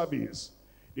your service,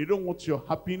 they don't want your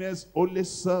happiness, only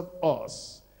serve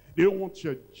us. They don't want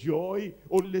your joy,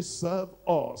 only serve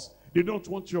us. They don't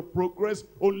want your progress,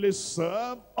 only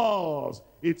serve us.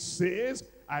 It says,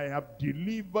 I have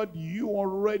delivered you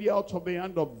already out of the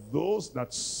hand of those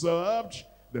that served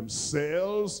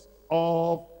themselves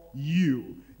of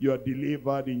you. You are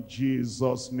delivered in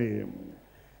Jesus' name.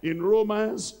 In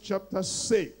Romans chapter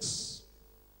 6,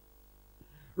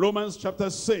 Romans chapter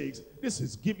 6, this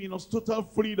is giving us total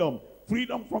freedom.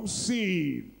 Freedom from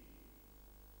sin.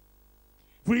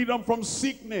 Freedom from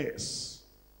sickness.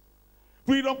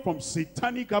 Freedom from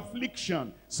satanic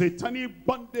affliction, satanic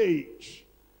bondage.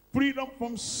 Freedom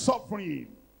from suffering.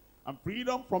 And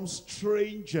freedom from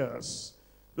strangers.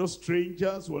 Those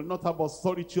strangers will not have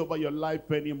authority over your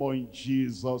life anymore in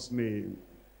Jesus' name.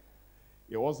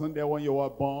 It wasn't there when you were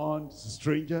born, it's a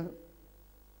stranger.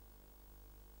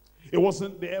 It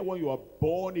wasn't there when you were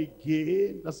born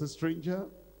again, that's a stranger.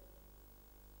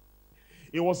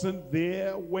 It wasn't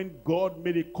there when God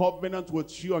made a covenant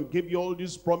with you and gave you all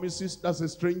these promises, that's a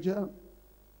stranger.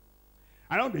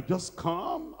 I know they just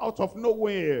come out of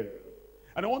nowhere.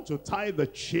 And I want to tie the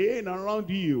chain around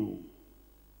you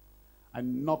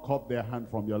and knock off their hand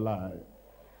from your life.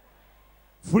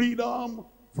 Freedom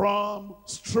from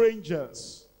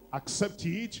strangers. Accept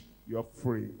it, you're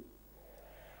free.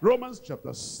 Romans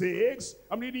chapter 6,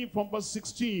 I'm reading from verse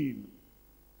 16.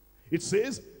 It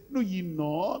says, know ye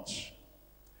not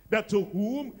that to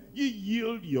whom ye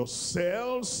yield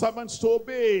yourselves servants to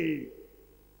obey,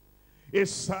 a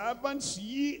servants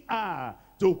ye are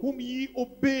to whom ye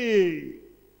obey.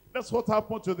 That's what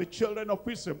happened to the children of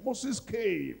Israel. Moses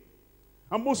came,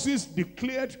 and Moses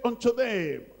declared unto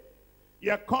them, ye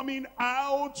are coming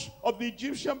out of the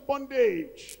Egyptian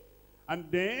bondage. And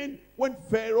then when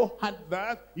Pharaoh had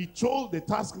that, he told the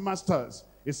taskmasters,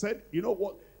 he said, you know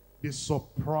what? The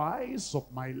surprise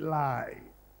of my life.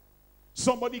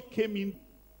 Somebody came in,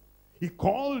 he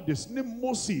called his name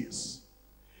Moses.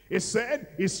 He said,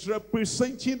 he's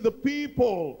representing the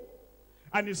people.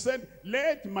 And he said,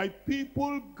 let my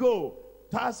people go.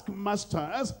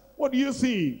 Taskmasters, what do you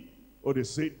think? Oh, they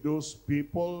said, those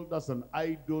people, that's an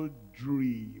idle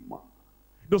dream.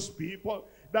 Those people,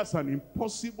 that's an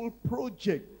impossible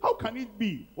project. How can it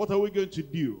be? What are we going to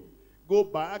do? Go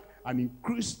back and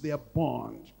increase their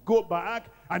bond. Go back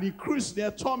and increase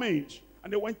their torment.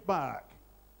 And they went back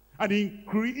and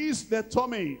increased their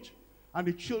torment. And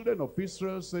the children of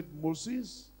Israel said,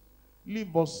 Moses,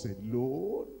 leave us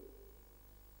alone.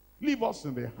 Leave us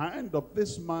in the hand of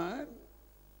this man.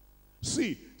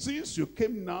 See, since you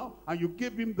came now and you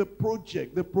gave him the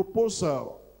project, the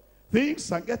proposal,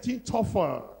 things are getting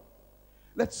tougher.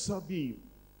 Let's serve him.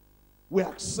 We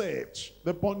accept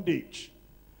the bondage.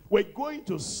 We're going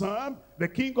to serve the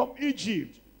king of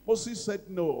Egypt. Moses said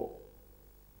no.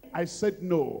 I said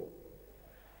no.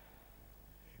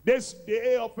 This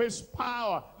day of his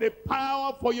power, the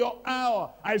power for your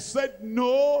hour, I said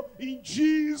no in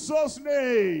Jesus'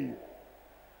 name.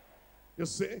 You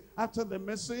see, after the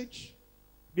message,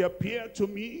 they appeared to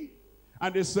me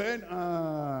and they said,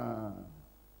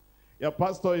 your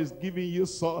pastor is giving you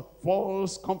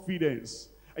false confidence.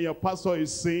 And your pastor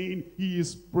is saying he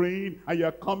is praying and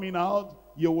you're coming out,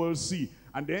 you will see.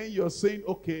 And then you're saying,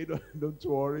 okay, don't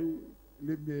worry,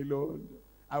 leave me alone.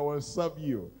 I will serve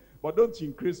you. But don't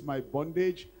increase my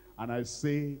bondage. And I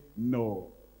say,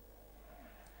 no.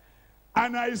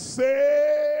 And I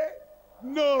say,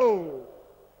 no.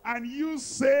 And you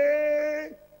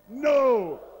say,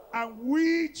 no. And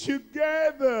we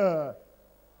together,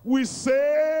 we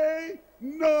say,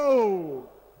 no.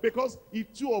 Because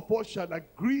if two of us shall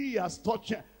agree as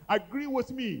touching, agree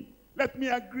with me. Let me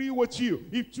agree with you.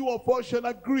 If two of us shall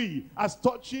agree as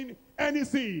touching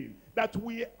anything that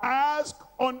we ask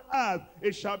on earth,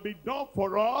 it shall be done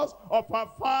for us of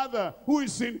our Father who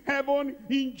is in heaven,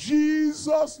 in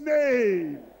Jesus'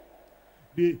 name.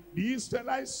 The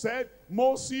Israelites said,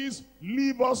 Moses,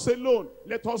 leave us alone.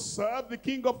 Let us serve the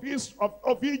king of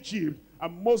Egypt.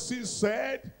 And Moses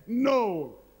said,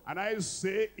 no. And I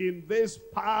say, in this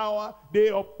power, day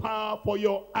of power for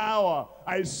your hour,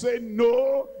 I say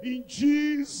no in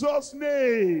Jesus'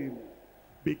 name.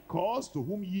 Because to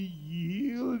whom ye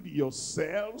yield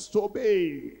yourselves to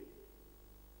obey,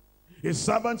 his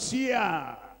servants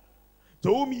here, to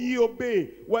whom ye obey,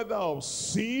 whether of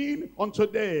sin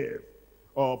unto death,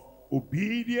 of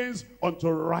obedience unto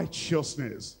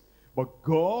righteousness. But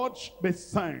God be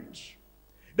thanked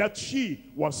that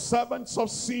ye were servants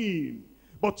of sin,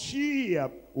 but ye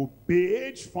have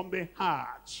obeyed from the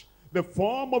heart the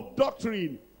form of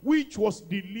doctrine which was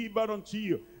delivered unto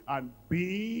you, and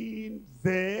being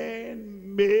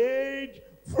then made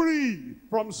free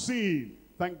from sin.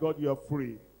 Thank God you are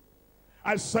free.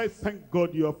 I said, thank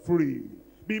God you are free.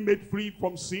 Being made free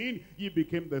from sin, ye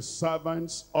became the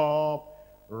servants of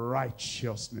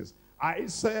righteousness.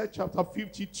 Isaiah chapter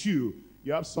 52.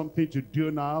 You have something to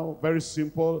do now. Very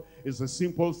simple. It's a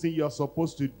simple thing you're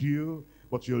supposed to do,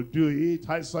 but you'll do it.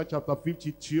 Isaiah chapter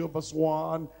 52 verse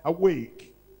 1.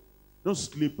 Awake. Don't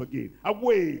sleep again.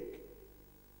 Awake.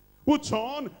 Put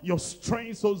on your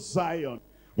strength, O Zion.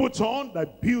 Put on thy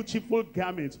beautiful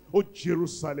garments, O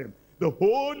Jerusalem. The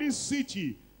holy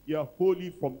city. You're holy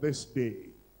from this day.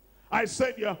 I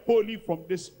said you're holy from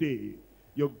this day.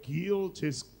 Your guilt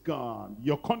is gone.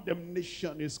 Your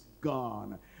condemnation is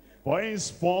gone. For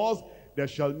henceforth there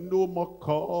shall no more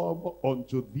come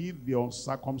unto thee the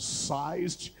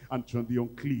uncircumcised and to the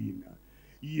unclean.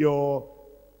 Your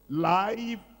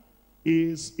life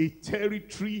is a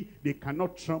territory they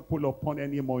cannot trample upon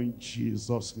anymore in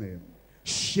Jesus' name.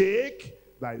 Shake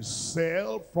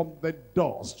thyself from the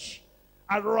dust.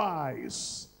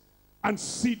 Arise and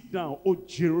sit down, O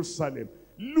Jerusalem.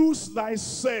 Loose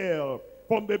thyself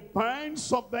from the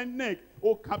bands of thy neck,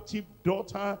 O captive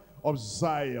daughter of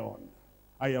Zion.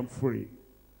 I am free.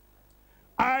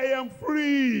 I am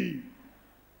free.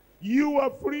 You are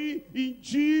free in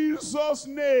Jesus'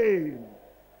 name.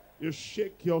 You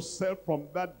shake yourself from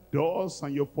that dust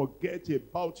and you forget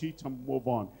about it and move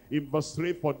on. In verse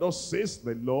 3, for thus says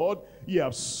the Lord, ye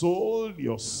have sold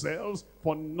yourselves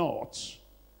for naught.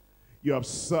 You have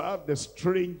served the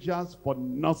strangers for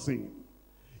nothing.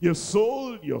 You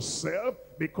sold yourself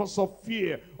because of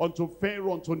fear unto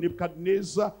Pharaoh, unto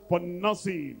Nebuchadnezzar for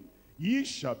nothing. Ye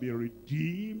shall be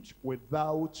redeemed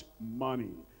without money.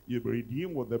 You'll be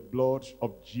redeemed with the blood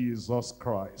of Jesus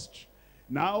Christ.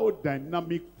 Now,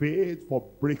 dynamic faith for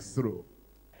breakthrough.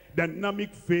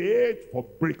 Dynamic faith for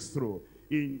breakthrough.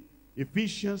 In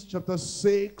Ephesians chapter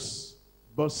 6,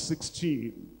 verse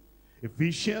 16.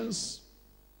 Ephesians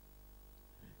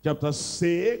chapter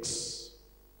 6,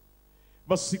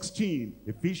 verse 16.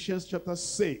 Ephesians chapter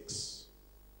 6,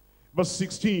 verse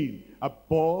 16.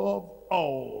 Above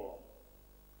all,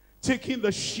 taking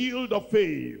the shield of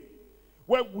faith,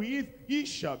 wherewith ye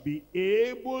shall be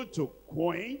able to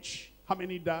quench, how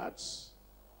many darts?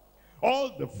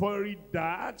 All the fiery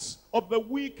darts of the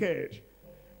wicked.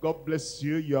 God bless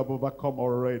you, you have overcome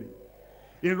already.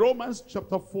 In Romans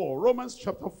chapter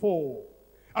 4,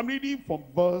 I'm reading from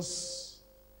verse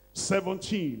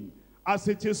 17. As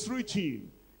it is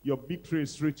reaching, your victory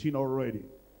is reaching already.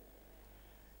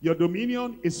 Your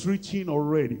dominion is reaching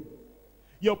already.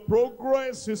 Your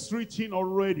progress is reaching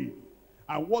already.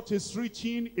 And what is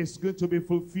reaching is going to be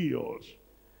fulfilled.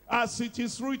 As it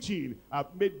is reaching,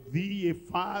 I've made thee a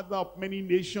father of many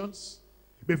nations.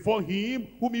 Before him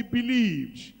whom he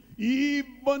believed,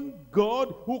 even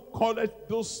God who calleth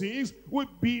those things will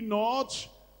be not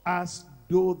as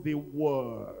though they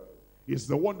were. He's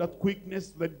the one that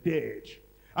quickeneth the dead.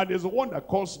 And is the one that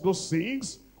calls those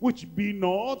things which be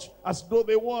not as though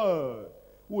they were.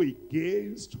 Who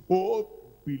against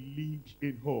hope believed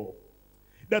in hope,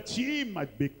 that he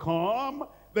might become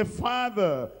the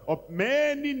father of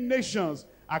many nations,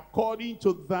 according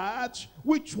to that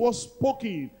which was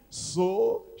spoken,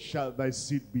 so shall thy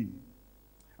seed be.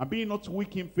 And be not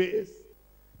weak in faith.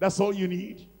 That's all you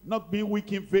need. Not being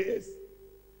weak in faith.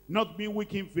 Not being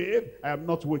weak in faith. I am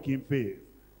not weak in faith.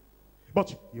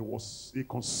 But he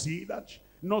considered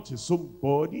not his own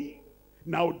body,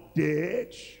 now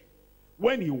dead,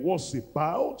 when he was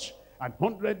about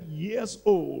 100 years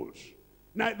old,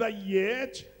 neither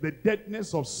yet the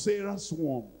deadness of Sarah's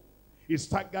womb. He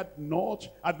staggered not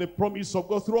at the promise of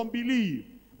God through unbelief,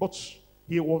 but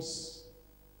he was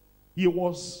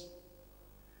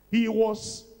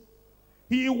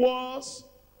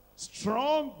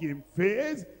strong in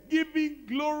faith, giving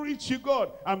glory to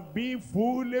God and being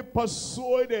fully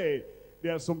persuaded.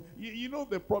 There are some, you know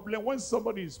the problem when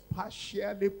somebody is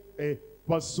partially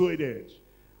persuaded.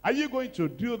 Are you going to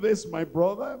do this, my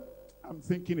brother? I'm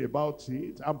thinking about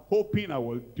it. I'm hoping I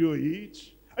will do it.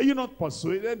 Are you not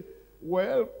persuaded?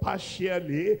 Well,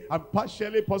 partially. I'm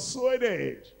partially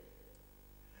persuaded.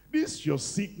 This is your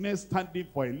sickness standing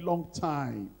for a long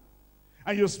time.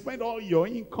 And you spend all your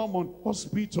income on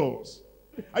hospitals.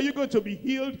 Are you going to be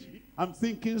healed? I'm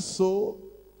thinking so.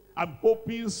 I'm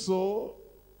hoping so.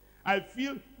 I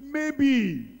feel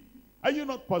maybe. Are you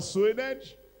not persuaded?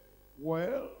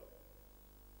 Well,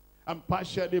 I'm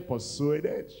partially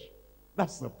persuaded.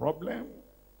 That's the problem.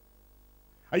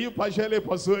 Are you partially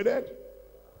persuaded?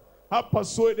 How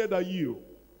persuaded are you?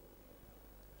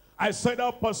 I said,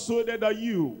 how persuaded are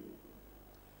you?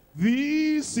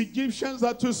 These Egyptians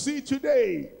that you see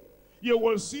today, you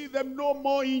will see them no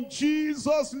more in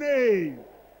Jesus' name.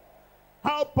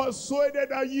 How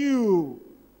persuaded are you?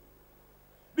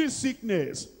 This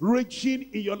sickness reaching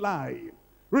in your life,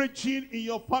 reaching in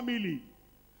your family.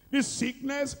 This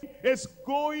sickness is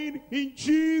going in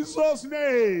Jesus'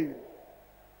 name.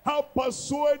 How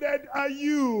persuaded are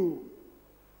you?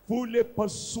 Fully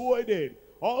persuaded.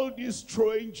 All these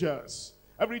strangers,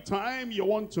 every time you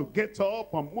want to get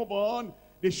up and move on,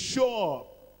 they show up.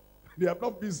 They have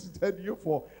not visited you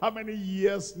for how many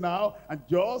years now? And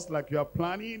just like you are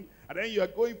planning, and then you are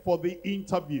going for the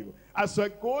interview. As you are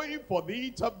going for the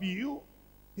interview,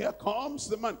 here comes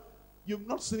the man. You've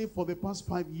not seen him for the past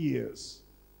 5 years.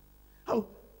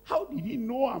 How did he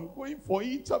know I'm going for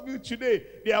interview today?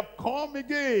 They have come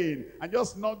again and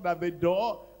just knocked at the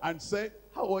door and said,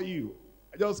 how are you?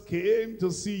 I just came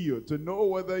to see you, to know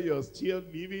whether you're still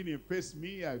living in Face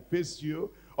Me, I Face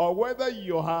You, or whether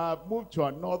you have moved to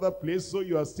another place, so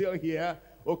you are still here.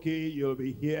 Okay, you'll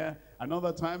be here.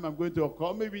 Another time I'm going to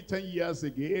come, maybe 10 years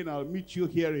again, I'll meet you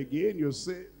here again. You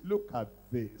say, look at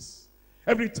this.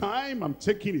 Every time I'm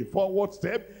taking a forward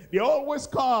step, they always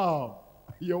come.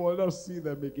 You will not see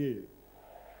them again.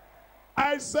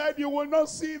 I said you will not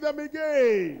see them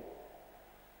again.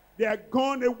 They are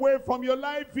gone away from your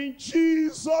life in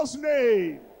Jesus'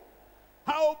 name.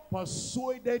 How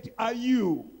persuaded are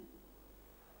you?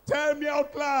 Tell me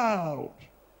out loud.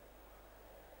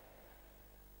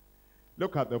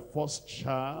 Look at the first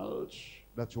child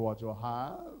that you are to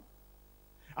have.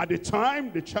 At the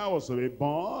time the child was to be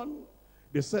born,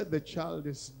 they said the child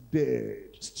is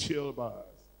dead, stillbirth.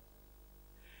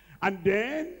 And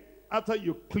then, after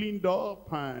you cleaned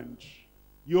up and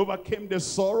you overcame the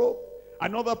sorrow,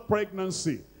 another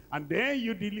pregnancy, and then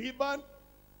you delivered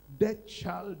that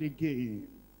child again.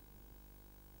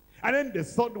 And then the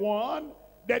third one,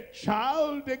 that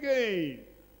child again.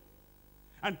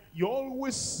 And you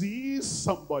always see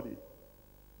somebody,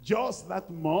 just that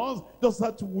month, just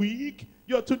that week,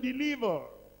 you're to deliver.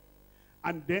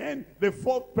 And then the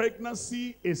fourth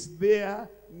pregnancy is there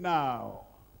now.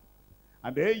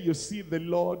 And then you see the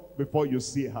Lord before you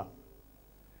see her.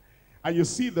 And you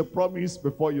see the promise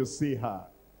before you see her.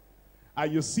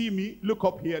 And you see me, look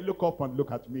up here, look up and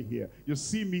look at me here. You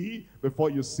see me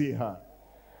before you see her.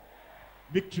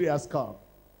 Victory has come.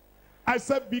 I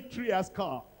said victory has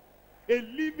come. A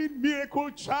living miracle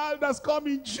child has come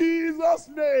in Jesus'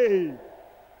 name.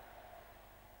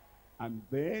 And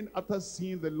then after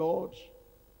seeing the Lord,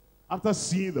 After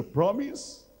seeing the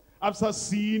promise, after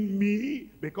seeing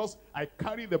me, because I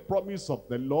carry the promise of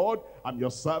the Lord, I'm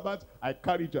your servant, I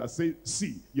carry it, I say,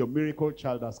 see, your miracle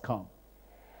child has come.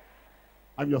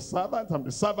 I'm your servant, I'm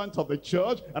the servant of the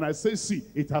church, and I say, see,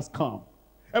 it has come.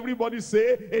 Everybody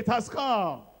say, it has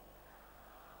come.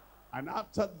 And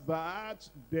after that,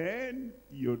 then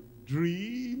you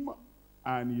dream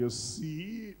and you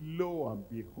see, lo and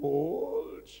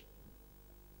behold,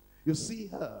 you see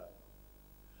her.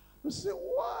 You say,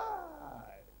 why?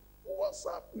 What's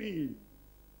happening?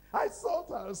 I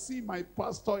thought I'll see my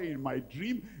pastor in my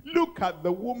dream. Look at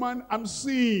the woman I'm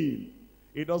seeing.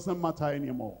 It doesn't matter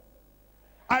anymore.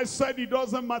 I said it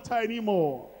doesn't matter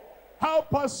anymore. How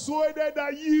persuaded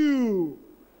are you?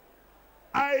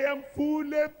 I am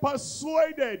fully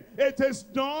persuaded. It is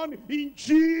done in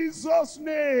Jesus'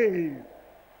 name.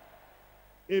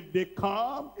 If they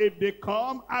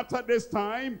come after this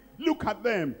time, look at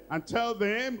them and tell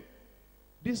them,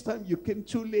 this time you came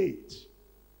too late.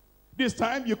 This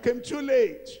time you came too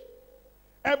late.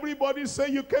 Everybody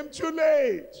say you came too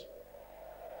late.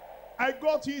 I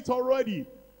got it already.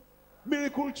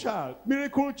 Miracle child,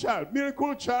 miracle child,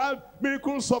 miracle child,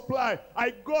 miracle supply. I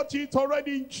got it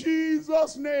already in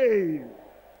Jesus' name.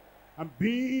 I'm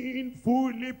being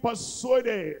fully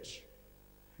persuaded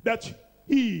that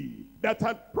he that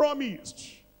had promised,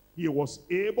 he was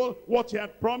able, what he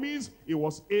had promised, he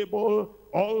was able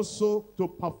also to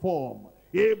perform.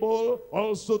 Able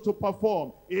also to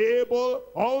perform. Able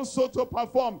also to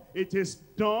perform. It is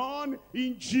done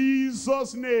in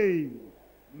Jesus' name.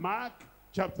 Mark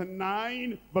chapter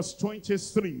 9, verse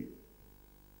 23.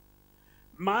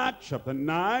 Mark chapter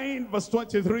 9, verse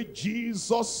 23,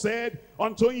 Jesus said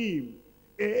unto him,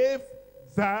 if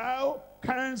thou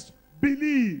canst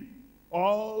believe,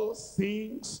 all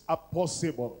things are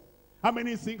possible. How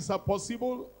many things are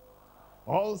possible?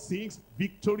 All things,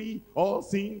 victory, all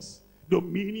things,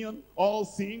 dominion, all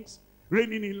things,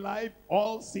 reigning in life,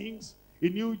 all things, a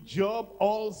new job,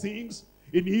 all things,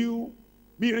 a new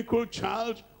miracle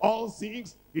child, all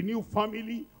things, a new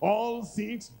family, all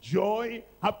things, joy,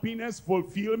 happiness,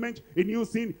 fulfillment, a new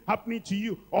thing happening to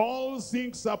you. All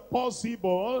things are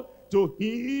possible to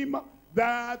him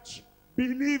that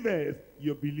believeth.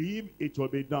 You believe, it will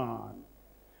be done.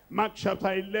 Mark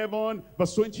chapter 11,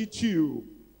 verse 22.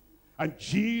 And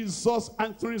Jesus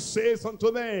answering says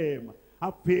unto them,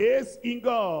 have faith in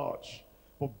God,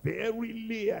 for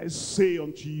verily I say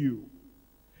unto you,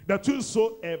 that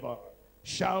whosoever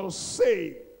shall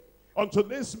say unto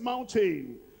this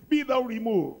mountain, be thou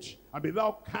removed, and be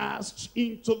thou cast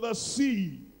into the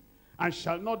sea, and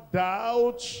shall not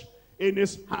doubt in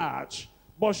his heart,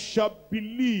 but shall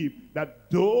believe that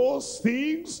those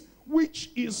things which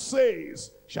he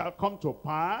says shall come to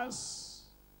pass.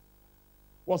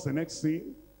 What's the next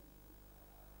thing?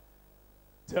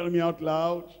 Tell me out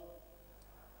loud.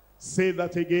 Say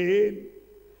that again.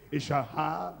 He shall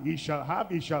have, he shall have,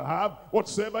 he shall have,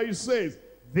 whatsoever he says.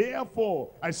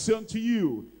 Therefore, I say unto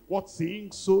you, what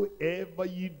things soever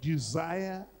ye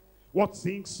desire, what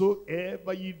things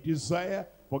soever ye desire,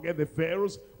 forget the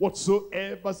Pharaohs,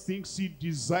 whatsoever things ye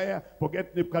desire,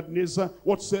 forget Nebuchadnezzar,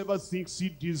 whatsoever things ye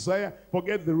desire,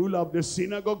 forget the ruler of the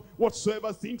synagogue,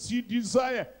 whatsoever things ye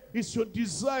desire. It's your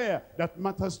desire that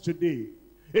matters today.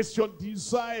 It's your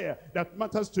desire that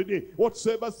matters today.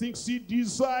 Whatsoever things ye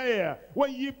desire,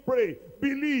 when ye pray,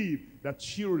 believe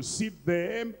that ye receive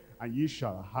them, and ye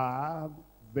shall have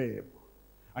them.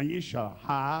 And ye shall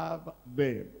have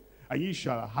them. And ye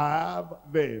shall have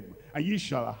them. And ye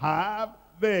shall have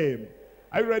them.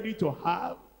 Are you ready to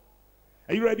have?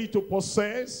 Are you ready to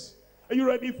possess? Are you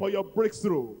ready for your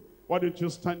breakthrough? Why don't you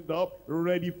stand up,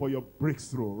 ready for your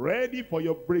breakthrough, ready for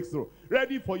your breakthrough,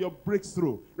 ready for your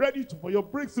breakthrough, for your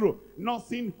breakthrough.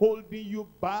 Nothing holding you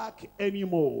back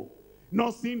anymore.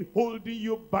 Nothing holding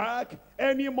you back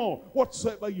anymore.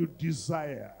 Whatsoever you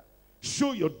desire,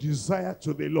 show your desire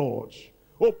to the Lord.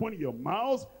 Open your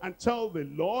mouth and tell the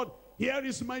Lord, here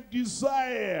is my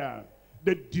desire.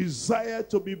 The desire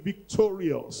to be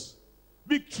victorious.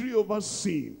 Victory over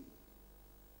sin.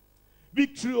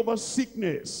 Victory over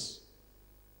sickness.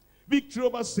 Victory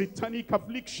over satanic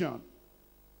affliction.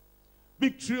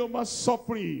 Victory over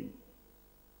suffering.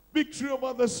 Victory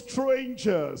over the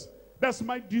strangers. That's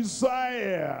my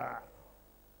desire.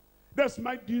 That's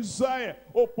my desire.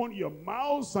 Open your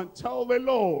mouth and tell the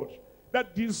Lord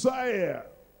that desire,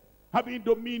 having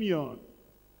dominion,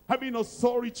 having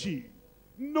authority,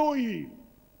 knowing,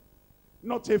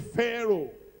 not a Pharaoh,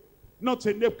 not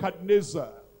a Nebuchadnezzar,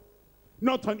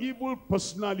 not an evil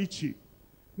personality,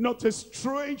 not a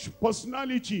strange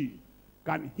personality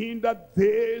can hinder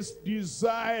this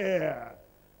desire.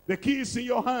 The key is in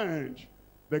your hand.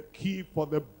 The key for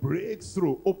the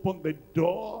breakthrough. Open the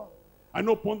door, and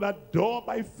open that door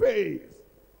by faith.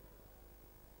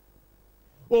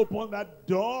 Open that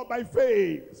door by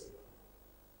faith.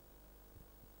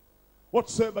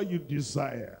 Whatsoever you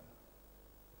desire,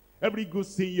 every good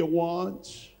thing you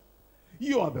want,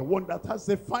 you are the one that has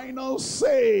the final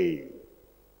say.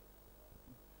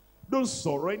 Don't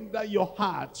surrender your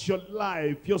heart, your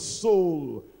life, your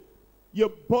soul,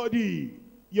 your body,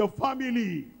 your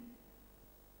family,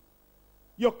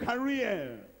 your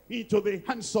career into the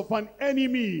hands of an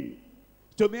enemy,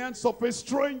 to the hands of a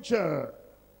stranger.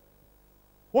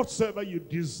 Whatsoever you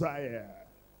desire.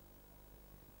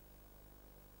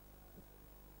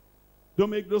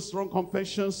 Don't make those wrong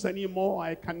confessions anymore.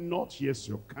 I cannot. Yes,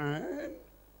 you can.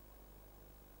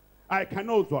 I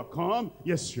cannot overcome.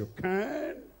 Yes, you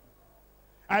can.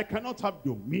 I cannot have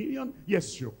dominion.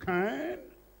 Yes, you can.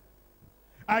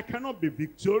 I cannot be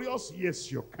victorious. Yes,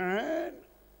 you can.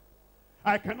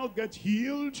 I cannot get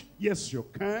healed. Yes, you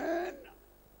can.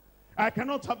 I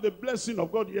cannot have the blessing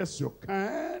of God. Yes, you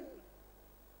can.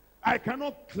 I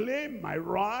cannot claim my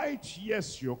right.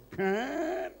 Yes, you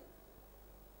can.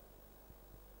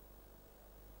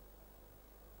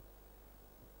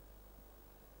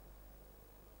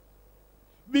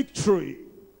 Victory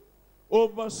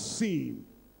over sin.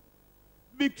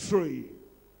 Victory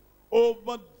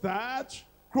over that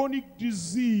chronic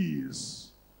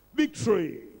disease.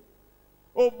 Victory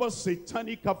over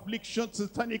satanic affliction,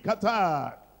 satanic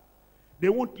attack. They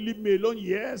won't leave me alone.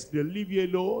 Yes, they'll leave you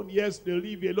alone. Yes, they'll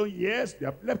leave you alone. Yes, they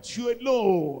have left you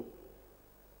alone.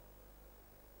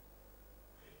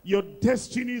 Your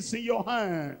destiny is in your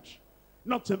hand,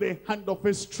 not in the hand of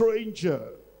a stranger.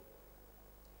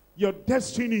 Your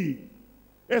destiny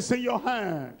is in your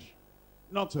hand,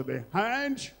 not in the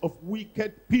hand of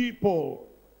wicked people,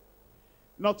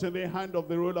 not in the hand of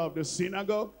the ruler of the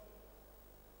synagogue.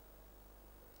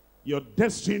 Your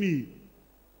destiny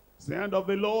is in the hand of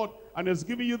the Lord, and has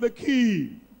given you the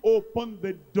key. Open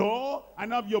the door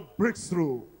and have your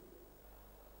breakthrough.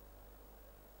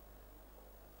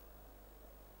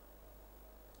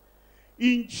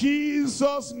 In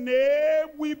Jesus' name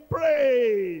we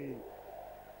pray.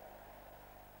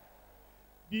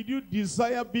 Did you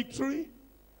desire victory?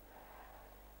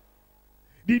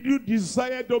 Did you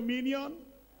desire dominion?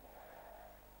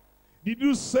 Did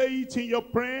you say it in your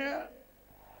prayer?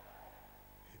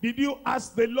 Did you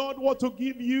ask the Lord what to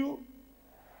give you?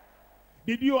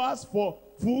 Did you ask for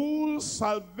full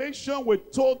salvation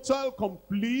with total,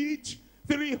 complete,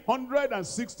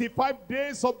 365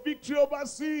 days of victory over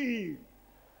sin?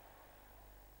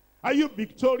 Are you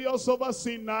victorious over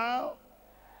sin now?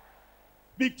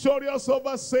 Victorious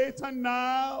over Satan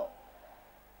now?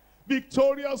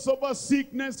 Victorious over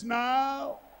sickness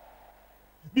now?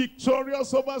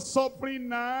 Victorious over suffering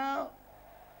now?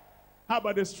 How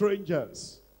about the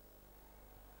strangers?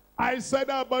 I said,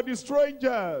 how about the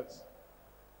strangers?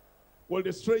 Will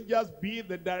the strangers be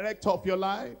the director of your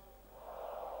life?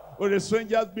 Will the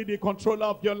strangers be the controller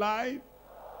of your life?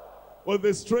 Will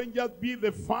the strangers be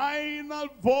the final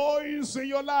voice in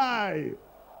your life?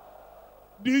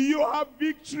 Do you have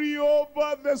victory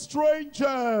over the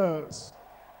strangers?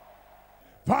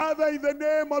 Father, in the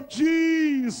name of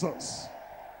Jesus,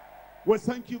 we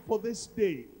thank you for this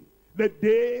day, the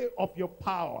day of your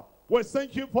power. We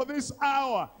thank you for this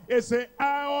hour. It's an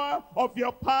hour of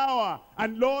your power.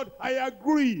 And Lord, I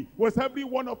agree with every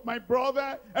one of my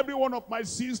brother, every one of my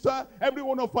sister, every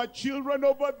one of our children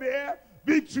over there.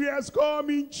 Victory has come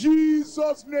in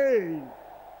Jesus' name.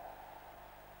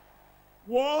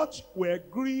 What we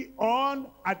agree on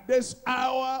at this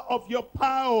hour of your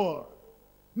power,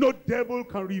 no devil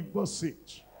can reverse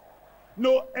it.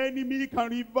 No enemy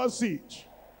can reverse it.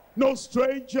 No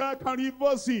stranger can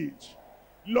reverse it.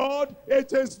 Lord,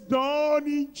 it is done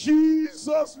in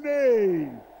Jesus'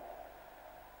 name.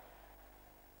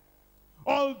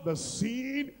 All the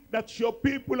sin that your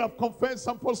people have confessed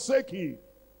and forsaken,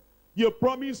 you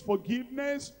promise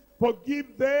forgiveness,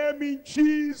 forgive them in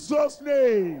Jesus'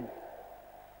 name.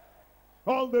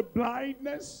 All the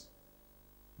blindness,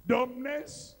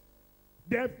 dumbness,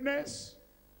 deafness,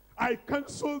 I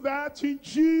cancel that in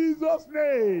Jesus'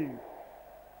 name.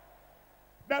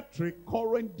 That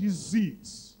recurrent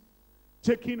disease,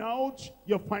 taking out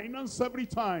your finance every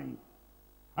time,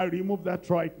 I remove that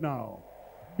right now.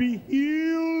 Be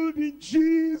healed in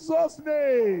Jesus'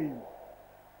 name.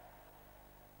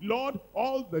 Lord,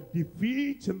 all the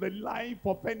defeat in the life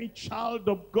of any child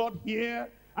of God here,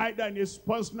 either in his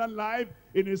personal life,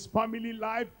 in his family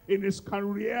life, in his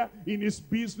career, in his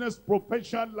business,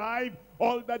 professional life,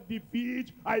 all that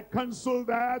defeat, I cancel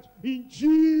that in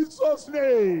Jesus'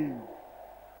 name.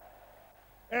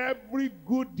 Every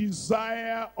good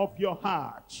desire of your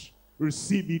heart,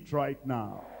 receive it right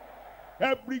now.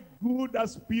 Every good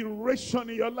aspiration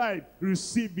in your life,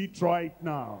 receive it right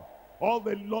now. All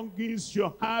the longings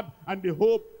you have and the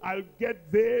hope, I'll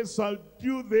get this, I'll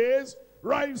do this,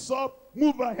 rise up,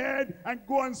 move ahead, and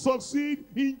go and succeed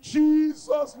in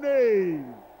Jesus'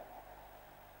 name.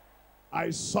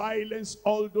 I silence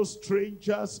all those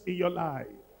strangers in your life,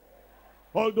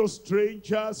 all those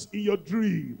strangers in your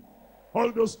dream,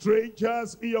 all those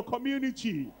strangers in your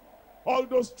community, all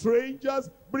those strangers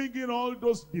bringing all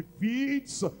those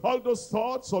defeats, all those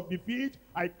thoughts of defeat.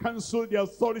 I cancel the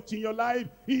authority in your life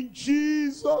in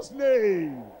Jesus'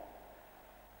 name.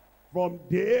 From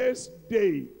this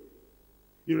day,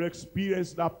 you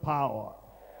experience that power.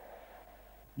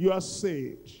 You are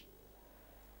saved.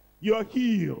 You are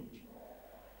healed.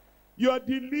 You are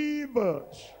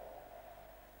delivered.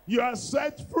 You are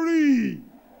set free.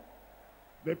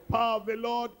 The power of the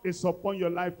Lord is upon your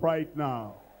life right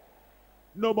now.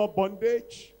 No more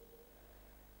bondage.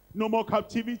 No more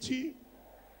captivity.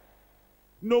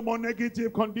 No more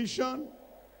negative condition.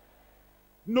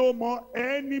 No more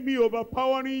enemy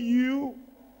overpowering you.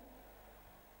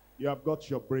 You have got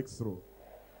your breakthrough.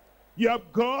 You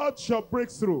have got your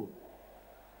breakthrough.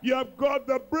 You have got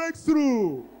the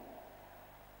breakthrough.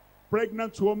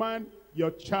 Pregnant woman,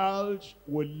 your child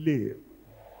will live.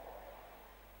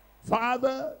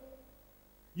 Father,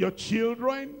 your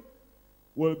children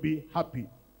will be happy,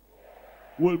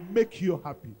 will make you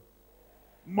happy.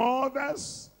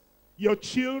 Mothers, your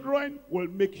children will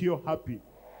make you happy.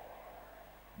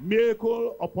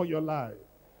 Miracle upon your life.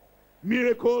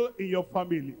 Miracle in your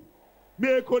family.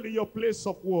 Miracle in your place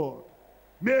of work.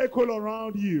 Miracle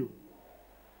around you.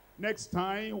 Next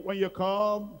time when you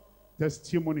come,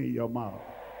 testimony in your mouth.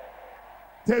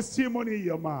 Testimony in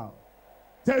your mouth.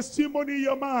 Testimony in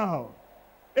your mouth.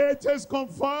 It is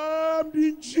confirmed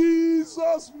in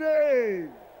Jesus'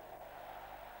 name.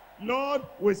 Lord,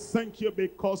 we thank you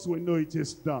because we know it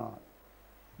is done.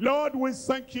 Lord, we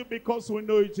thank you because we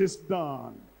know it is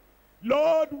done.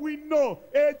 Lord, we know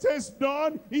it is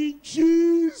done in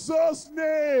Jesus'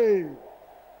 name.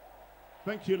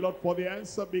 Thank you, Lord, for the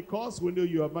answer because we know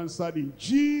you have answered. In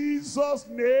Jesus'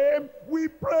 name we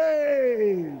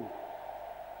pray.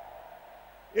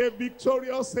 A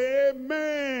victorious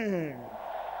amen.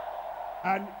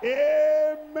 An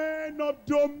amen of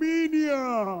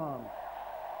dominion.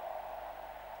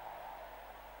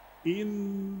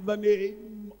 In the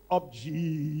name of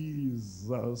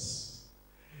Jesus.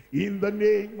 In the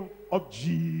name of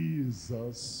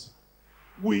Jesus.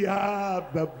 We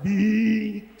have the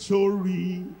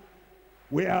victory.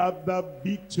 We have the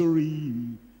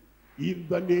victory. In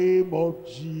the name of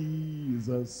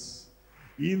Jesus.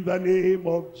 In the name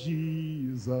of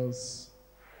Jesus.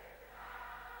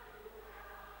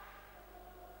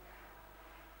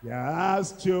 He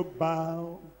has to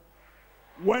bow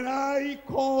when I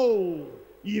call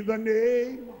in the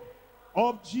name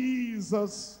of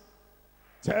Jesus.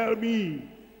 Tell me,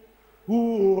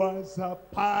 who has the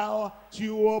power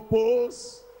to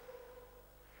oppose?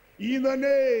 In the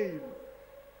name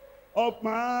of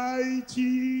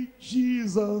mighty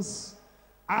Jesus,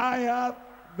 I have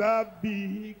the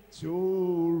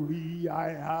victory. I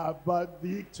have a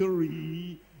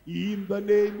victory. In the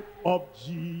name of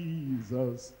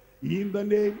Jesus. In the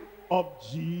name of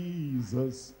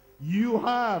Jesus. You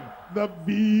have the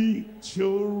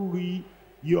victory.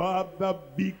 You have the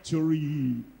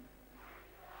victory.